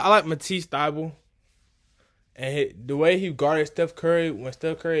 I like Matisse Thybulle. And the way he guarded Steph Curry when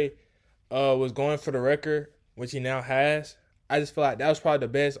Steph Curry was going for the record, which he now has, I just feel like that was probably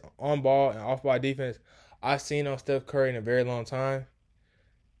the best on-ball and off-ball defense I've seen on Steph Curry in a very long time.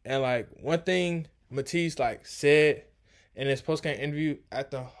 And, like, one thing Matisse, like, said in his post-game interview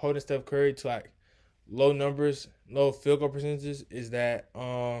after holding Steph Curry to, like, low numbers, low field goal percentages is that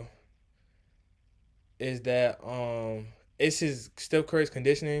it's his Steph Curry's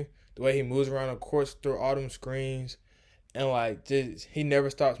conditioning, the way he moves around the courts through all them screens, and like just he never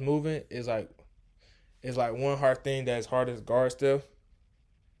stops moving is like one hard thing that's hard to guard Steph.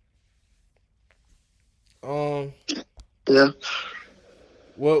 Yeah.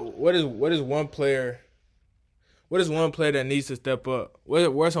 What is one player that needs to step up? What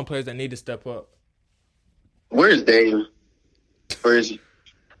are some players that need to step up? Where's Dame? Where is he?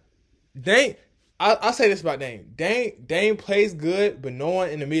 Dame, I'll say this about Dame. Dame plays good, but no one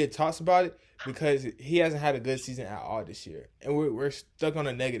in the media talks about it because he hasn't had a good season at all this year, and we're stuck on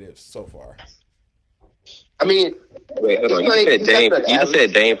the negatives so far. I mean, wait, hold on. You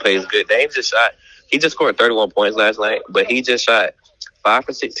said Dame plays good. Dame just shot. He just scored 31 points last night, but he just shot 5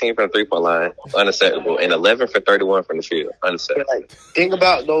 for 16 from the 3-point line, unacceptable, and 11 for 31 from the field, unacceptable. Like, think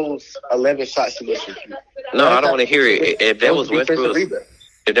about those 11 shots he missed. No, I don't want to hear it. If that was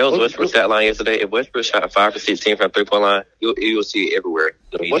Westbrook's stat line yesterday, if Westbrook shot 5 for 16 from the 3-point line, you'll see it everywhere.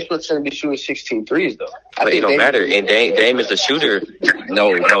 Westbrook's going to be shooting 16 threes, though. But it don't matter. And Dame is a shooter.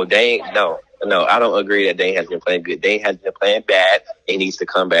 No, I don't agree that Dame has been playing good. Dame has been playing bad. He needs to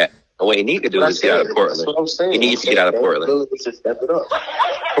come back. And what he needs to do is get out of Portland. That's what I'm saying. He needs to get out of Portland. To step it up.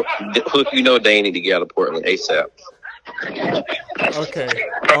 Hook, Dame need to get out of Portland ASAP. Okay.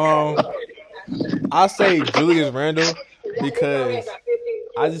 I'll say Julius Randle because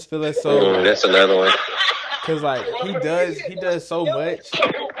I just feel like so. That's another one. Because like he does so much.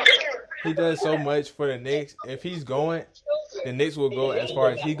 He does so much for the Knicks. If he's going, the Knicks will go as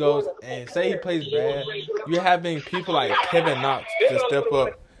far as he goes. And say he plays bad, you're having people like Kevin Knox to step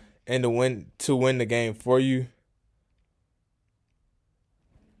up and to win the game for you.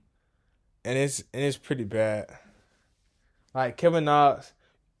 And it's pretty bad. Like Kevin Knox,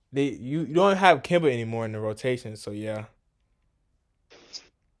 you don't have Kemba anymore in the rotation, so yeah.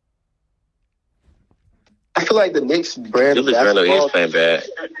 I feel like the Knicks brand of Julius Randle basketball is playing bad.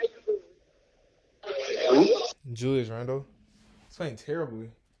 Julius Randle, he's playing terribly.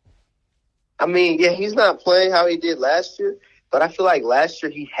 I mean, yeah, he's not playing how he did last year, but I feel like last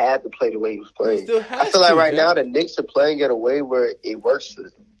year he had to play the way he was playing. I feel like right now the Knicks are playing in a way where it works for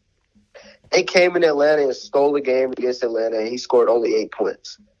them. They came in Atlanta and stole the game against Atlanta, and he scored only 8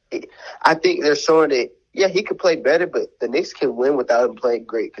 points. I think they're showing that, yeah, he could play better, but the Knicks can win without him playing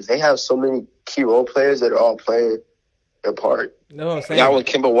great because they have so many key role players that are all playing their part. No, I'm saying. Not when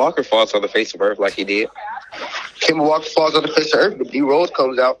Kemba Walker falls on the face of earth like he did. Kemba Walker falls on the face of earth, but D Rose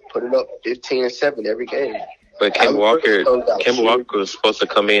comes out putting up 15 and 7 every game. But Kemba Walker was supposed to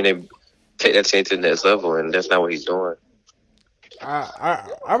come in and take that team to the next level, and that's not what he's doing.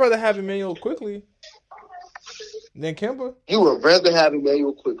 I'd rather have Emmanuel Quickly than Kemba. You would rather have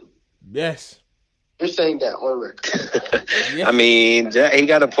Emmanuel Quickly? Yes. You're saying that on record. Yeah. I mean, he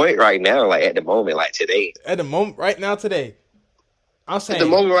got a point right now, like at the moment, like today. At the moment, right now, today. I'm saying. At the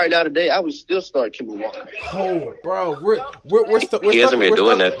moment, right now, today, I would still start Kemba Walker. Oh, bro, we're stuck. He hasn't been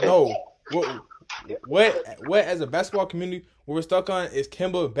doing nothing. No. What as a basketball community, what we're stuck on is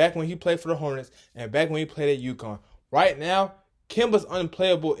Kemba back when he played for the Hornets and back when he played at UConn. Right now, Kemba's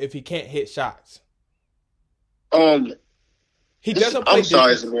unplayable if he can't hit shots. He doesn't play. I'm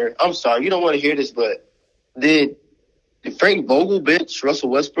sorry, Zamir. I'm sorry. You don't want to hear this, but did Frank Vogel bench Russell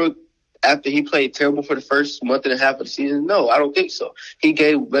Westbrook after he played terrible for the first month and a half of the season? No, I don't think so. He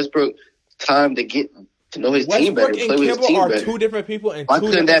gave Westbrook time to get to know his team better, play with his team better. Two different people, and why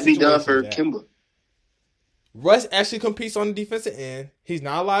couldn't that be done for Kemba? Russ actually competes on the defensive end. He's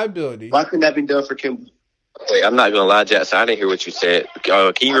not a liability. Why couldn't that be done for Kemba? Wait, I'm not gonna lie, Jackson. I didn't hear what you said.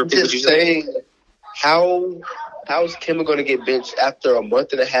 Can you repeat what you said? How is Kemba going to get benched after a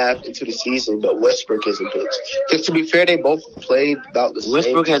month and a half into the season, but Westbrook isn't benched? Because to be fair, they both played about the same.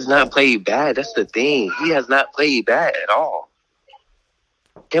 Westbrook has not played bad. That's the thing. He has not played bad at all.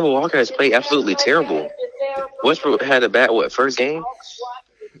 Kemba Walker has played absolutely terrible. Westbrook had a bad, first game?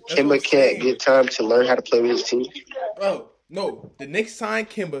 Kemba can't get time to learn how to play with his team. Bro, no. The Knicks signed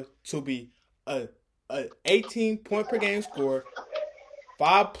Kemba to be a 18-point per game scorer,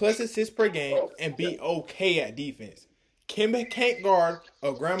 5+ assists per game and be okay at defense. Kemba can't guard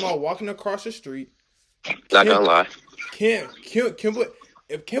a grandma walking across the street. Not gonna lie. Kemba,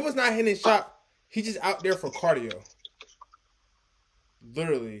 if Kemba's not hitting his shot, he's just out there for cardio.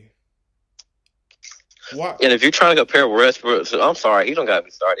 Literally. What? And if you're trying to compare Westbrook, I'm sorry, he don't got to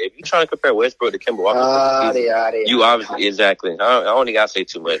be started. If you're trying to compare Westbrook to Kemba Walker, you obviously exactly. I only gotta say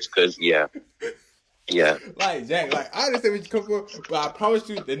too much because yeah. Like Jack, like I understand what you come for, but I promise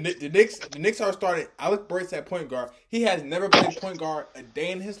you, the Knicks are starting Alec Burks at point guard. He has never played point guard a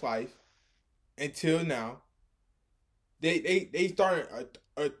day in his life until now. They started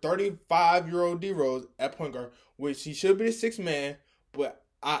a 35-year-old D Rose at point guard, which he should be the sixth man, but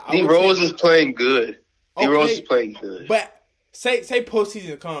D Rose is playing good. D Rose is playing good. But say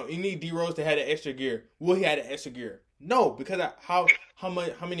postseason come, you need D Rose to have that extra gear. Will he have that extra gear? No, because of how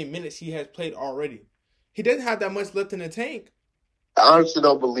many minutes he has played already. He doesn't have that much left in the tank. I honestly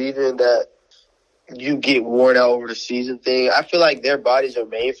don't believe in that you get worn out over the season thing. I feel like their bodies are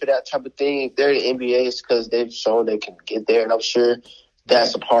made for that type of thing. If they're in the NBA, it's because they've shown they can get there, and I'm sure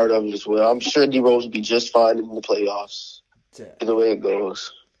that's a part of it as well. I'm sure D Rose will be just fine in the playoffs. The way it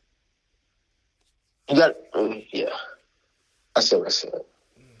goes. You got, yeah. I said what I said.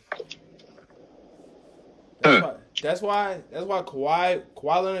 That's why Kawhi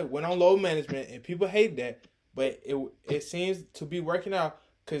Leonard went on load management, and people hate that. But it seems to be working out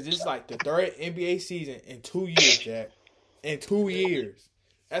because this is like the third NBA season in 2 years, Jack. In 2 years,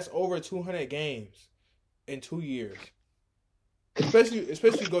 that's over 200 games in 2 years.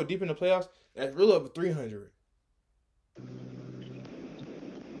 Especially go deep in the playoffs. That's really over 300.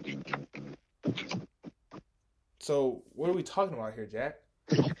 So what are we talking about here, Jack?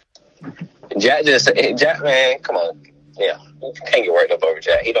 Jack, man, come on. Yeah, you can't get worked up over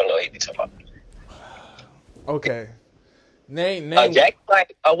Jack. He don't know what he's talking about. Okay. Name. Jack,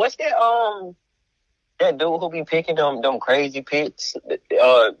 like, what's that dude who be picking them crazy picks?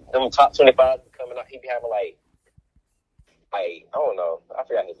 Them top 25 coming out. He be having like I don't know. I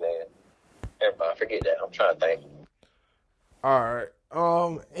forgot his name. Everybody, forget that. I'm trying to think. All right.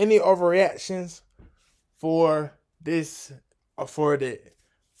 Any overreactions for this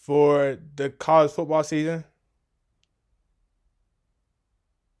for the college football season?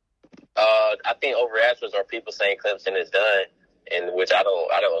 I think overreactions are people saying Clemson is done, and which I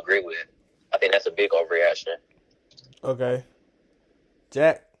don't agree with. I think that's a big overreaction. Okay,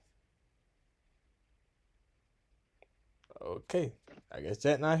 Jack. Okay, I guess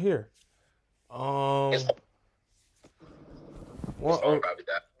Jack not here. It's probably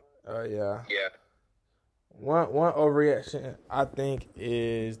that. Yeah. Yeah. One overreaction I think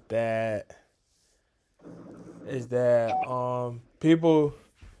is that people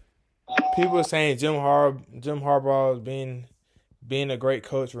saying Jim Harbaugh is being a great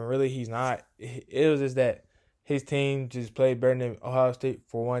coach when really he's not. It was just that his team just played better than Ohio State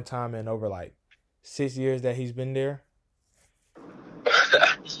for one time in over like 6 years that he's been there.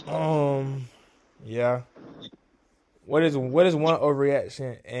 Yeah. What is one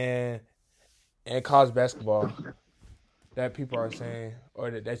overreaction in college basketball that people are saying,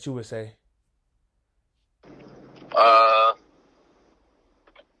 or that you would say?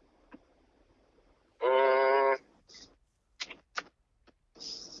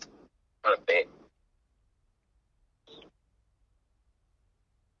 I think.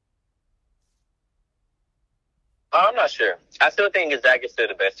 I'm not sure. I still think Gonzaga is still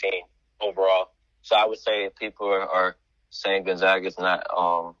the best team overall. So I would say if people are saying Gonzaga is not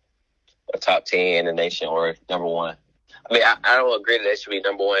a top 10 in the nation or number one. I mean, I don't agree that they should be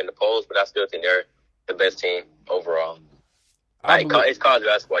number one in the polls, but I still think they're the best team overall. It's college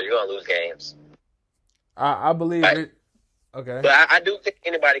basketball. You're going to lose games. I believe it. Okay. But I do think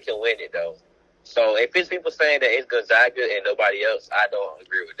anybody can win it, though. So if it's people saying that it's Gonzaga and nobody else, I don't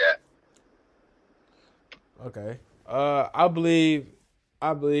agree with that. Okay. I believe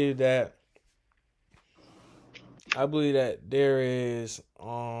that there's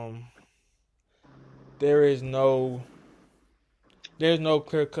no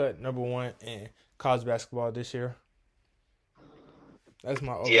clear cut number one in college basketball this year. That's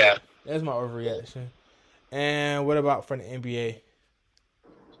my overreaction. And what about for the NBA?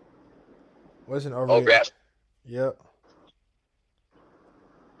 What's an overreaction? Yep.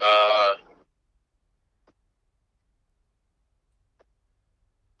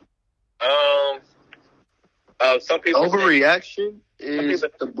 Some people overreaction is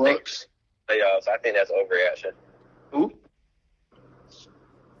the Bucks. Playoffs. I think that's overreaction. Who?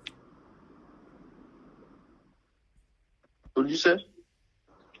 What did you say?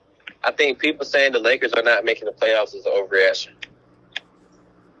 I think people saying the Lakers are not making the playoffs is an overreaction.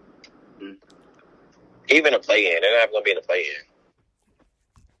 Even a play-in. They're not going to be in a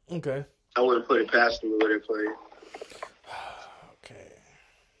play-in. Okay. I wouldn't put it past them where they're playing. Okay.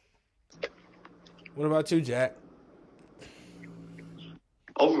 What about you, Jack?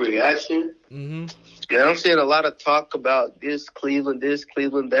 Overreaction. Mm-hmm. Yeah, I'm seeing a lot of talk about this, Cleveland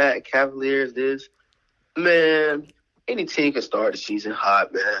that, Cavaliers this. Man, any team can start the season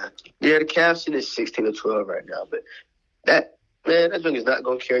hot, man. Yeah, the Cavs is 16-12 right now, but that thing is not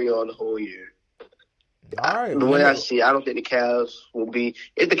going to carry on the whole year. All right. The way I see it, I don't think the Cavs will be.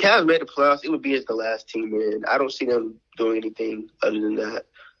 If the Cavs made the playoffs, it would be as the last team in. I don't see them doing anything other than that.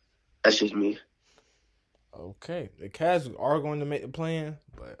 That's just me. Okay. The Cavs are going to make the plan,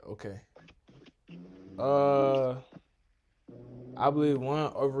 but okay. I believe one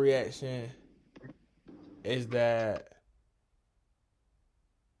overreaction is that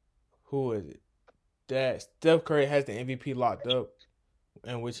who is it? That Steph Curry has the MVP locked up,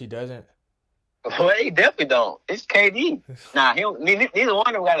 in which he doesn't. Well, they definitely don't. It's KD. Nah, neither one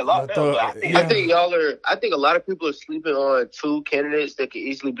of them got it locked up. But I think, I think a lot of people are sleeping on two candidates that could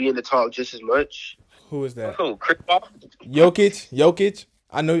easily be in the talk just as much. Who is that? Who? Chris Paul? Jokic.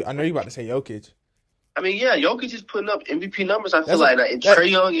 I know you're about to say Jokic. I mean, yeah, Jokic is putting up MVP numbers. I feel like, and Trae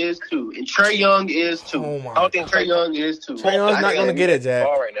Young is too. Oh my! I don't think Trae Young is too. Trae Young's not going to get it, Jack.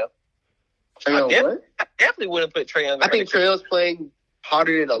 Right now. Trae Young, what? I definitely wouldn't put Trae Young. I think Trae Young's playing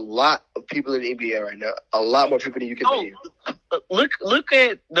harder than a lot of people in the NBA right now. A lot more people than you can name. Look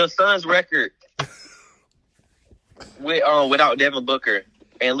at the Suns' record without Devin Booker,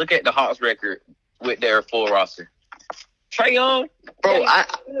 and look at the Hawks' record with their full roster. Trae Young, bro. All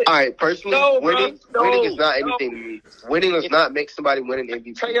right. Personally, winning is not anything to me. Winning does not make somebody win an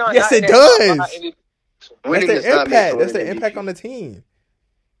MVP. Trae Young, yes, it does. Winning That's does the not make impact. someone That's an the MVP. impact on the team.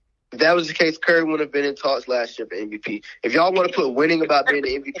 If that was the case, Curry would have been in talks last year for MVP. If y'all want to put winning about being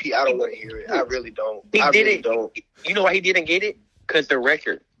the MVP, I don't want to hear it. I really don't. Don't. You know why he didn't get it? Because the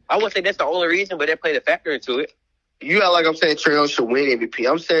record. I wouldn't say that's the only reason, but that played a factor into it. You act like I'm saying Trae Young should win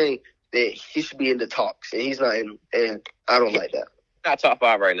MVP. I'm saying that he should be in the talks, and he's not in. And I don't like that. Not top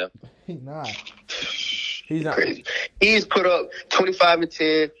 5 right now. He's not. He's not. Crazy. He's put up 25 and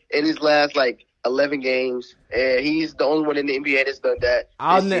 10 in his last 11 games, and he's the only one in the NBA that's done that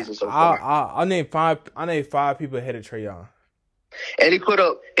this season so far. I'll name five people ahead of Trae Young. And he put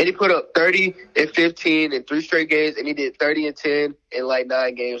up 30 and 15 in 3 straight games, and he did 30 and 10 in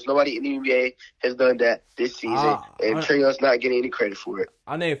 9 games. Nobody in the NBA has done that this season, and Trae Young's not getting any credit for it.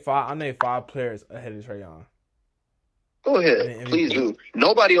 I'll name 5 players ahead of Trae Young. Go ahead, please do.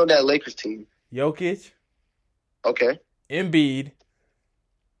 Nobody on that Lakers team. Jokic. Okay. Embiid.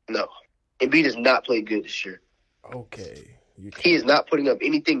 No. Embiid has not played good this year. Okay. He is not putting up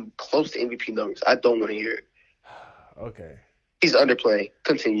anything close to MVP numbers. I don't want to hear it. Okay. He's underplaying.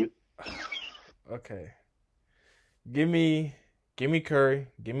 Continue. Okay. Give me Curry.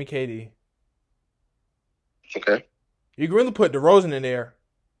 Give me KD. Okay. You can really put DeRozan in there.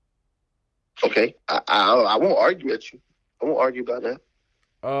 Okay. I won't argue at you. I won't argue about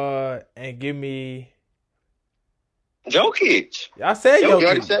that. And give me Jokic. I said Jokic. You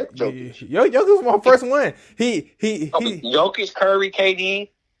already said Jokic. Jokic was my first one. He Jokic, Curry, KD.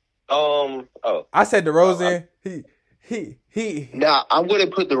 I said DeRozan. He. Now I'm going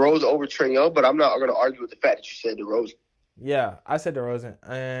to put DeRozan over Trae Young, but I'm not going to argue with the fact that you said DeRozan. Yeah, I said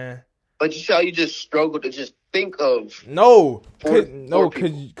DeRozan. But you see how you just struggle to just think of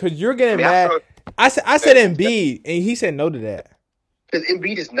because you're getting mad. I said Embiid, and he said no to that. Because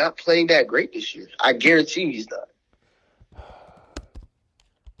Embiid is not playing that great this year. I guarantee you he's not.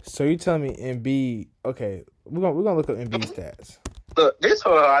 So you telling me Embiid? Okay, we're gonna look up Embiid stats. Look, this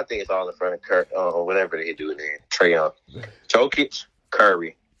one I think is all in front of Curry, whatever they do there. Trae Young, Jokic,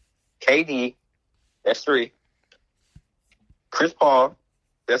 Curry, KD, that's 3. Chris Paul,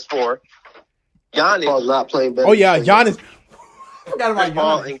 that's 4. Giannis. Paul's not playing better. Oh yeah, Giannis. I forgot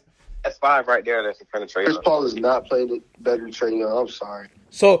about Giannis. That's 5 right there. That's in front of Trae Young. Chris Paul is not playing better than Trae Young. I'm sorry.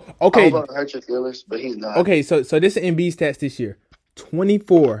 So okay, I'm gonna hurt your feelings, but he's not. Okay, so this is Embiid stats this year: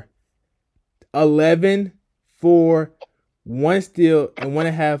 24, 11, 4, 1 steal, and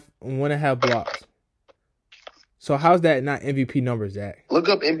 1.5 blocks. So how's that not MVP numbers, Jack? Look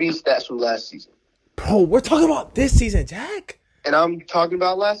up Embiid stats from last season. Bro, we're talking about this season, Jack. And I'm talking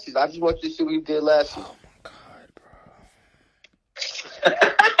about last season. I just want you to see what he did last season.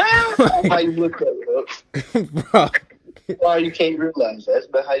 Oh my god, bro. How you look at it, Bro. Why you can't realize that? That's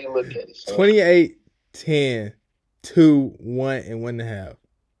about how you look at it. So. 28, 10, 2, 1, and 1.5.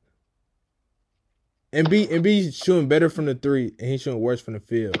 Embiid's shooting better from the 3, and he's shooting worse from the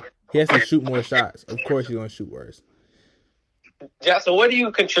field. He has to shoot more shots. Of course, he's gonna shoot worse. Jackson, what do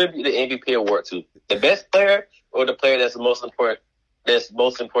you contribute the MVP award to? The best player or the player that's most important? That's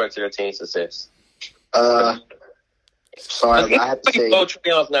most important to their team's success. Sorry, I have to say. Trae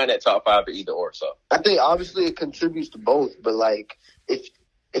Young's not in that top 5 or either or. So I think obviously it contributes to both, but like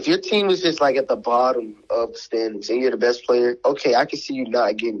if your team is just like at the bottom of the standings and you're the best player, okay, I can see you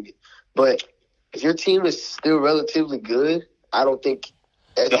not getting it. But if your team is still relatively good, I don't think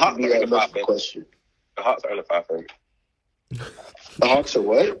that should be that much of a question. The Hawks are under 500. The Hawks are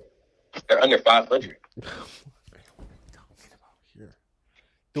what? They're under 500.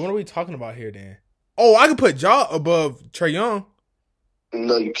 Then what are we talking about here, then? Oh, I can put Ja above Trae Young.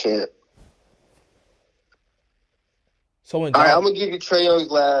 No, you can't. So when All right, I'm gonna give you Trae Young's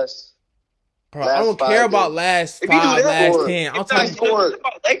last. Bro, I don't care about last 5, last 10. I'm talking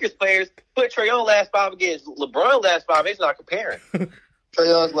about Lakers players. Put Trae Young last 5 against LeBron last 5. It's not comparing. Trae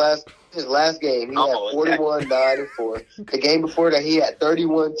Young's his last game, he had 41, 9, and 4. The game before that, he had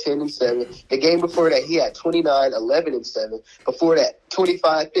 31, 10, and 7. The game before that, he had 29, 11, and 7. Before that,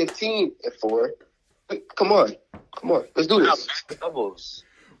 25, 15, and 4. Come on. Let's do this. Doubles.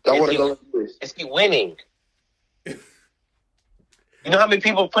 I want to go do this. Is he winning? You know how many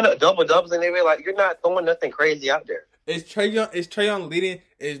people put up double-doubles and they were like, you're not throwing nothing crazy out there. Is Trae Young leading?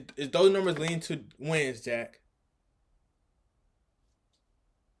 Is those numbers leading to wins, Jack?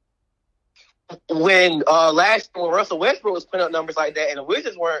 When Russell Westbrook was putting up numbers like that and the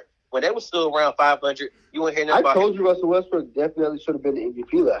Wizards weren't, when they were still around 500, you weren't hearing nothing about I told you Russell Westbrook definitely should have been the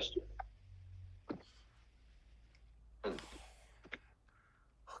MVP last year.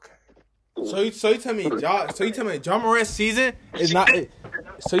 So you tell me Ja Morant's season is not.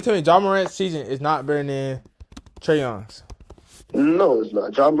 So you tell me Ja Morant's season is not better than Trae Young's? No, it's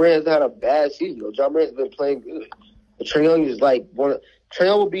not. Ja Morant's had a bad season. Though. Ja Morant's been playing good. But Trae Young is like Trae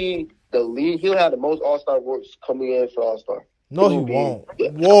Young will be the lead. He'll have the most All-Star votes coming in for All-Star. No, he won't.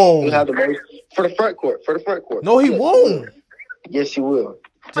 Whoa. He'll have the most for the front court. No, he won't. Yes, he will.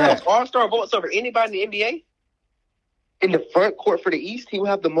 Most All-Star votes over anybody in the NBA? In the front court for the East, he will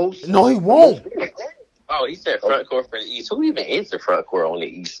have the most. No, he won't. Oh, he said front court for the East. Who even is the front court on the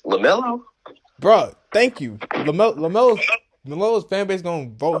East? LaMelo? Bro, thank you. LaMelo's fan base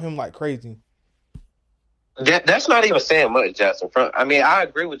gonna vote him like crazy. That's not even saying much, Jackson. I mean, I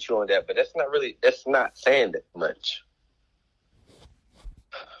agree with you on that, but that's not saying that much.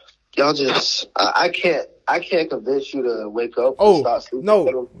 Y'all just, I can't convince you to wake up. Oh, and stop sleeping.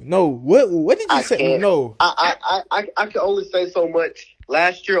 no. What did you say? Can't. No. I can only say so much.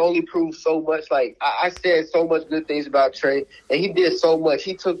 Last year only proved so much. Like, I said so much good things about Trae, and he did so much.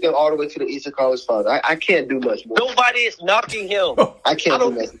 He took them all the way to the Eastern Conference Finals. I can't do much more. Nobody is knocking him. I can't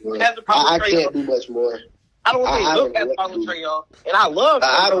do much more. I can't do much more. I don't think look at problem Trae Young, and I love him.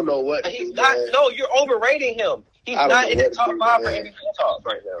 I don't know what. He's not. No, you're overrating him. He's not in the top 5 for MVP talk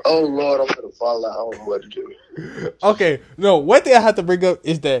right now. Oh Lord, I'm gonna fall out. I don't know what to do. Okay, no. One thing I have to bring up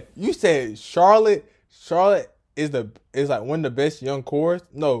is that you said Charlotte is like one of the best young cores.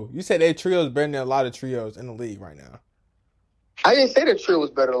 No, you said their trio is better than a lot of trios in the league right now. I didn't say the trio was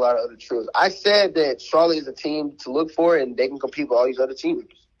better than a lot of other trios. I said that Charlotte is a team to look for, and they can compete with all these other teams.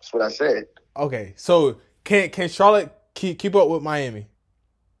 That's what I said. Okay, so can Charlotte keep up with Miami?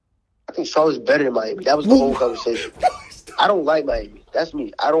 I think Charlotte's better than Miami. That was the whole conversation. I don't like Miami. That's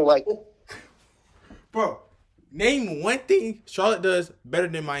me. I don't like it. Bro, name one thing Charlotte does better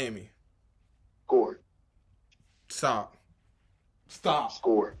than Miami. Score. Stop.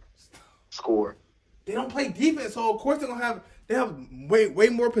 Score. They don't play defense, so of course they have way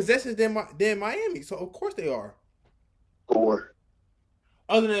more possessions than Miami. So of course they are. Score.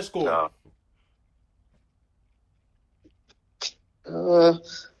 Other than score. No.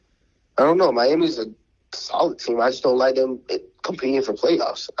 I don't know. Miami's a solid team. I just don't like them competing for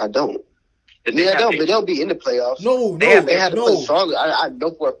playoffs. I don't. They'll be in the playoffs. No. They had to play Charlotte. I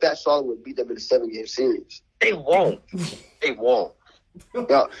know for a fact Charlotte would beat them in a 7-game series. They won't.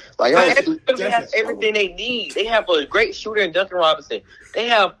 Yeah, they have everything they need. They have a great shooter in Duncan Robinson. They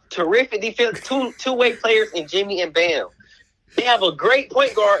have terrific defense, two-way players in Jimmy and Bam. They have a great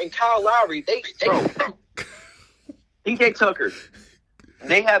point guard in Kyle Lowry. PJ Tucker.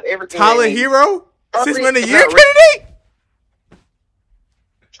 They have everything. Tyler Hero? 6-man a year candidate?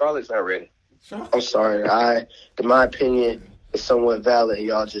 Charlotte's not ready. I'm sorry. In my opinion, it's somewhat valid.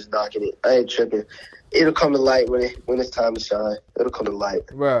 Y'all just knocking it. I ain't tripping. It'll come to light when it's time to shine. It'll come to light.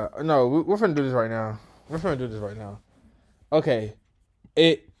 Bro, no, we're finna do this right now. Okay.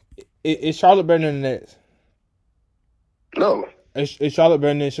 Is Charlotte better than the Nets? No. Is Charlotte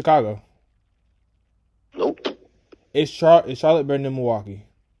better than Chicago? Nope. Is Charlotte better than Milwaukee?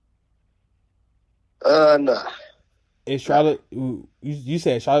 Nah. Is Charlotte? You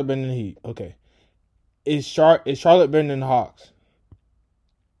said Charlotte better than the Heat. Okay. Is Charlotte better than the Hawks?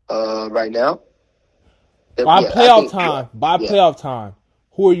 Right now. By playoff time,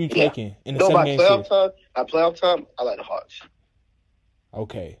 who are you taking in the 7-game series? By playoff time, I like the Hawks.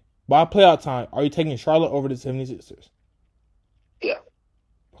 Okay. By playoff time, are you taking Charlotte over the 76ers? Yeah.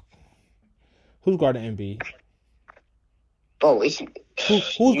 Who's guarding Embiid? Oh, it's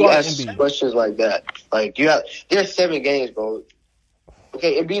who's guarding Embiid? Questions like that. Like there's 7 games, bro.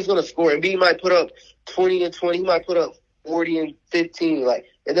 Okay, Embiid's gonna score. Embiid might put up 20 and 20. He might put up 40 and 15. Like,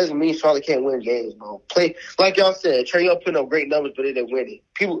 it doesn't mean Charlotte can't win games, bro. Play like y'all said. Trae Young putting up great numbers, but they didn't win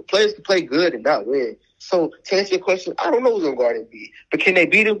it. Players can play good and not win. So to answer your question, I don't know who's gonna guard Embiid, but can they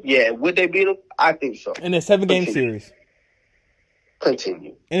beat him? Yeah. Would they beat him? I think so. In a 7-game series.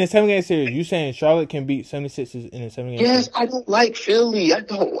 Continue. In a 7-game series, you saying Charlotte can beat 76ers in a 7-game series? Yes, I don't like Philly. I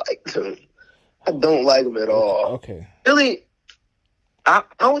don't like them. I don't like them at all. Okay. Philly, I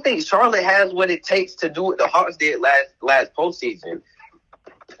don't think Charlotte has what it takes to do what the Hawks did last postseason.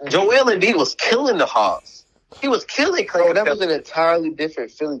 Joel Embiid was killing the Hawks. He was killing Clay. Bro, that was an entirely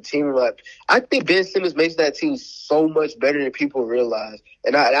different Philly team. Like, I think Ben Simmons makes that team so much better than people realize.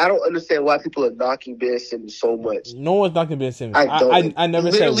 And I don't understand why people are knocking Ben Simmons so much. No one's knocking Ben Simmons. I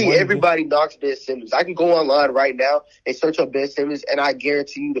never said literally everybody Ben. knocks Ben Simmons. I can go online right now and search up Ben Simmons, and I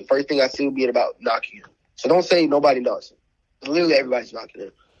guarantee you the first thing I see will be about knocking him. So don't say nobody knocks him. Literally everybody's knocking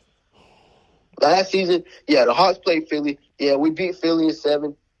him. Last season, yeah, the Hawks played Philly. Yeah, we beat Philly in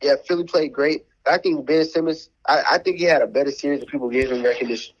 7. Yeah, Philly played great. I think Ben Simmons, I think he had a better series than people gave him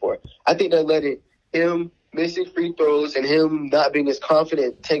recognition for. I think they let him missing free throws and him not being as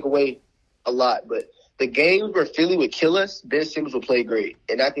confident take away a lot. But the games where Philly would kill us, Ben Simmons would play great.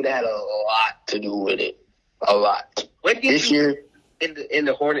 And I think that had a lot to do with it. A lot. What gets you in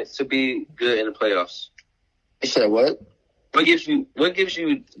the Hornets to be good in the playoffs? You said what? What gives you faith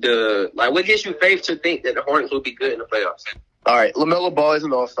to think that the Hornets will be good in the playoffs? All right, LaMelo Ball is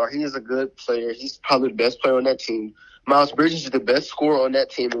an all-star. He is a good player. He's probably the best player on that team. Miles Bridges is the best scorer on that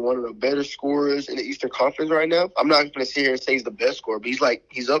team and one of the better scorers in the Eastern Conference right now. I'm not going to sit here and say he's the best scorer, but he's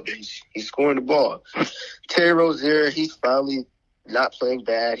up there. He's scoring the ball. Terry Rozier, he's finally not playing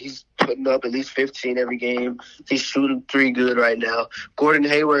bad. He's putting up at least 15 every game. He's shooting 3 good right now. Gordon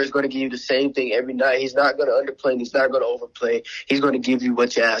Hayward is going to give you the same thing every night. He's not going to underplay. He's not going to overplay. He's going to give you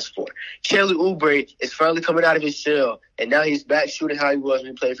what you ask for. Kelly Oubre is finally coming out of his shell, and now he's back shooting how he was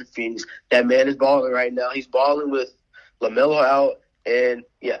when he played for Phoenix. That man is balling right now. He's balling with LaMelo out, and,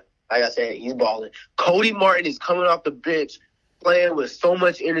 yeah, like I said, he's balling. Cody Martin is coming off the bench, playing with so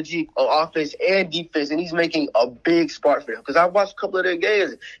much energy on offense and defense, and he's making a big spark for them. Because I watched a couple of their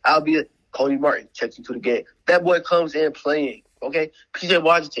games. I'll be Cody Martin checks into the game. That boy comes in playing, okay? PJ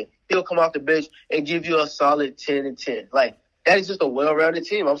Washington, he'll come off the bench and give you a solid 10 and 10. Like, that is just a well-rounded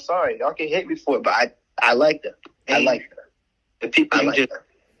team. I'm sorry. Y'all can hate me for it, but I like them. I like them. The people you just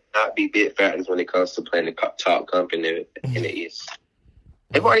not be big factors when it comes to playing the top company in the East.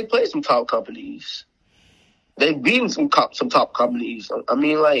 They've already played some top companies. They've beaten some top companies. I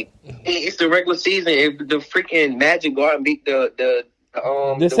mean, like, it's the regular season. If the freaking Magic Garden beat the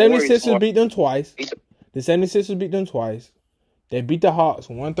 76ers beat them twice. The 76ers beat them twice. They beat the Hawks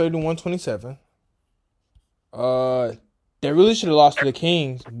 130-127. They really should have lost to the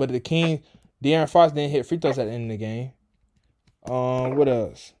Kings, but the Kings, De'Aaron Fox didn't hit free throws at the end of the game. What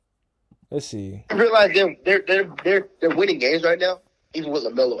else? Let's see. I realize they're winning games right now, even with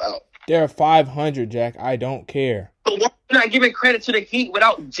LaMelo out. They're 500, Jack. I don't care. But why not giving credit to the Heat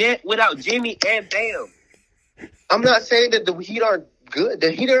without Jimmy and Bam? I'm not saying that the Heat are good.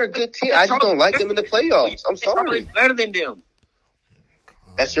 The Heat are a good team. I just don't like them in the playoffs. I'm sorry. Better than them.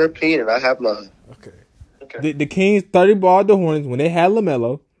 That's your opinion. I have mine. Okay. The Kings 30 balled the Hornets when they had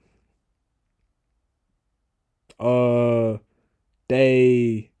LaMelo. Who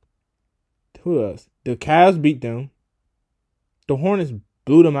else? The Cavs beat them. The Hornets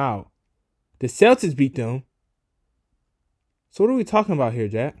blew them out. The Celtics beat them. So what are we talking about here,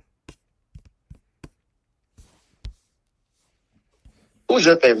 Jack? Who's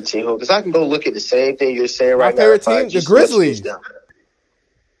your favorite team, Because I can go look at the same thing you're saying right now. My favorite team? The Grizzlies. All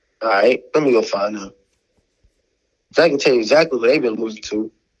right, let me go find them. I can tell you exactly who they've been losing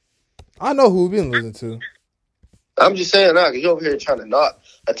to. I know who we've been losing to. I'm just saying now, because you're over here trying to knock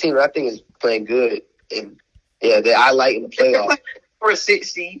a team that I think is playing good. And, yeah, that I like in the playoffs. For a 6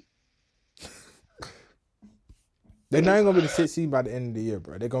 seed. They're not going to be the 6th seed by the end of the year,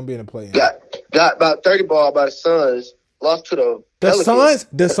 bro. They're going to be in the play-in. Got about 30 ball by the Suns. Lost to the Pelicans.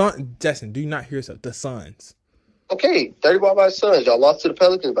 The Suns. Justin, do you not hear yourself? The Suns. Okay, 30 by the Suns. Y'all lost to the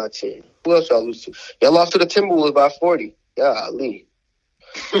Pelicans by 10. Who else y'all lose to? Y'all lost to the Timberwolves by 40. Golly.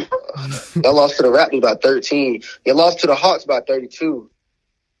 Y'all lost to the Raptors by 13. You lost to the Hawks by 32.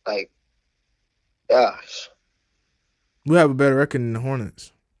 Like, gosh. We have a better record than the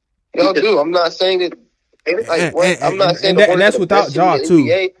Hornets. Y'all do. I'm not saying that. I'm not saying the Hornets and that's are the without best team in Ja the too.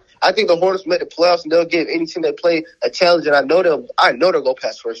 NBA. I think the Hornets make the playoffs and they'll give any team they play a challenge. And I know they'll go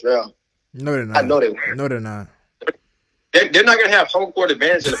past first round. No, they're not. I know they will. No, they're not. They're not going to have home court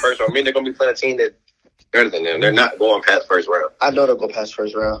advantage in the first round. I mean, they're going to be playing a team that's better than them. They're not going past first round. I know they'll go past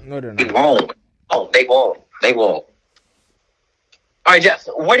first round. No, they're They not. won't. Oh, they won't. They won't. All right,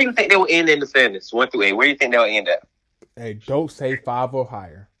 Jackson, where do you think they will end in the standings? 1 through 8. Where do you think they'll end at? Hey, don't say 5 or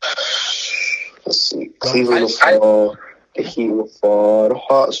higher. Let's see. Cleveland will fall. The Heat will fall. The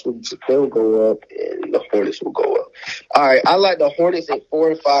Hawks will go up, and the Hornets will go up. All right, I like the Hornets at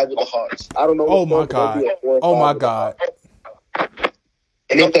 4 and 5 with the Hawks. I don't know. Oh my God. Oh my God.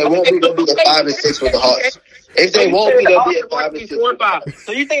 And if they won't be, they'll be at 5 and 6 with the Hawks. If they won't be, they'll be at 5 and 6. 4 and 5.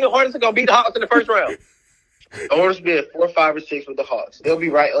 So you think the Hornets are going to beat the Hawks in the first round? The Hornets will be at 4, 5, or 6 with the Hawks. They'll be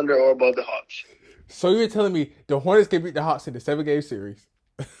right under or above the Hawks. So you're telling me the Hornets can beat the Hawks in the 7-game series?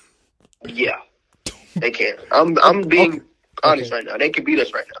 Yeah, they can. I'm being honest right now. They can beat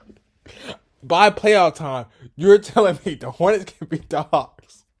us right now. By playoff time, you're telling me the Hornets can beat the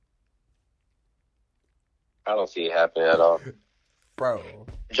Hawks? I don't see it happening at all. Bro.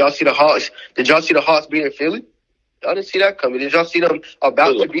 Did y'all see the Hawks? Did y'all see the Hawks beating Philly? Y'all didn't see that coming. Did y'all see them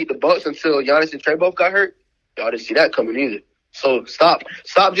about to beat the Bucks until Giannis and Trey both got hurt? Y'all didn't see that coming either. So stop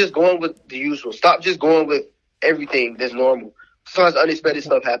just going with the usual. Stop just going with everything that's normal. Sometimes unexpected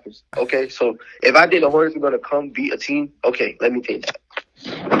stuff happens. Okay, so if I think the Hornets are going to come beat a team, okay, let me think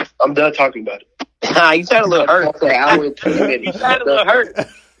that. I'm done talking about it. Nah, you sound a little hurt. For an hour and 20 minutes. You sound a little hurt.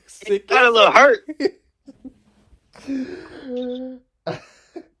 You sound a little hurt.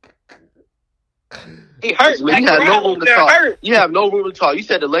 He hurt. You have no room to talk. You have no room to talk. You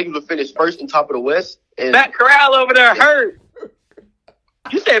said the Lakers will finish first and top of the West. And Matt Corral over there hurt.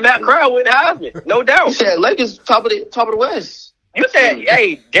 You said Matt Corral win Heisman, no doubt. you said Lakers top of the West. You said,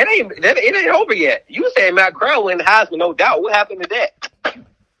 hey, it ain't over yet. You said Matt Corral win Heisman, no doubt. What happened to that?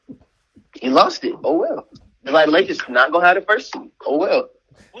 He lost it. Oh well. It's like Lakers not gonna have the first seed. Oh well.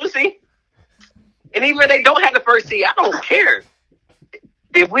 We'll see. And even if they don't have the first seed, I don't care.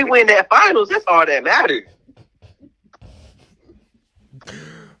 If we win that finals, that's all that matters.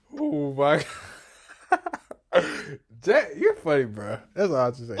 Oh my God. Jack, you're funny, bro. That's all I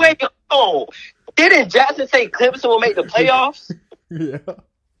have to say. Wait, didn't Jackson say Clemson will make the playoffs? Yeah.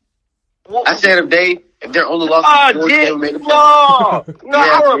 I said if they're only lost to Georgia, they will make the playoffs. No,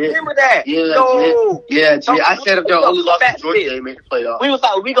 Yeah, I remember that. Yeah, I said if they're only lost to Georgia, they make the playoffs. We was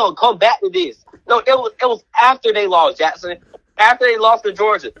like, we gonna come back to this. No, it was after they lost, Jackson. After they lost to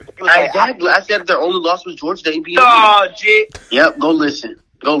Georgia. I said if their only loss was Georgia, they'd be. No, G. Yep, go listen.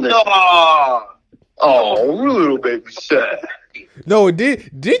 No. Oh, little baby sad. No,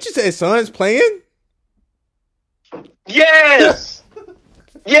 did you say Suns playing? Yes.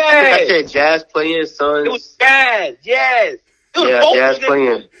 I said Jazz playing, Suns. It was Jazz. Yes. It was Yeah, bold. Jazz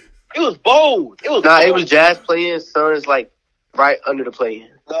playing. It was bold. Bold. It was Jazz playing, Suns like right under the play-in.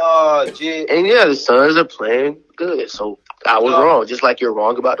 No, G. And yeah, the Suns are playing good. So I was wrong, just like you're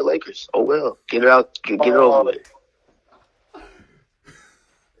wrong about the Lakers. Oh well, get it out, get it over with.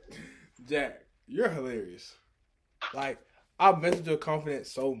 Jack, you're hilarious. Like, I messed your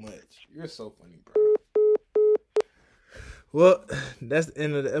confidence so much. You're so funny, bro. Well, that's the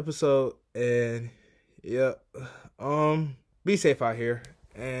end of the episode, and yeah, be safe out here,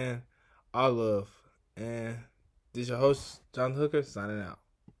 and all love. And this is your host, John Hooker, signing out.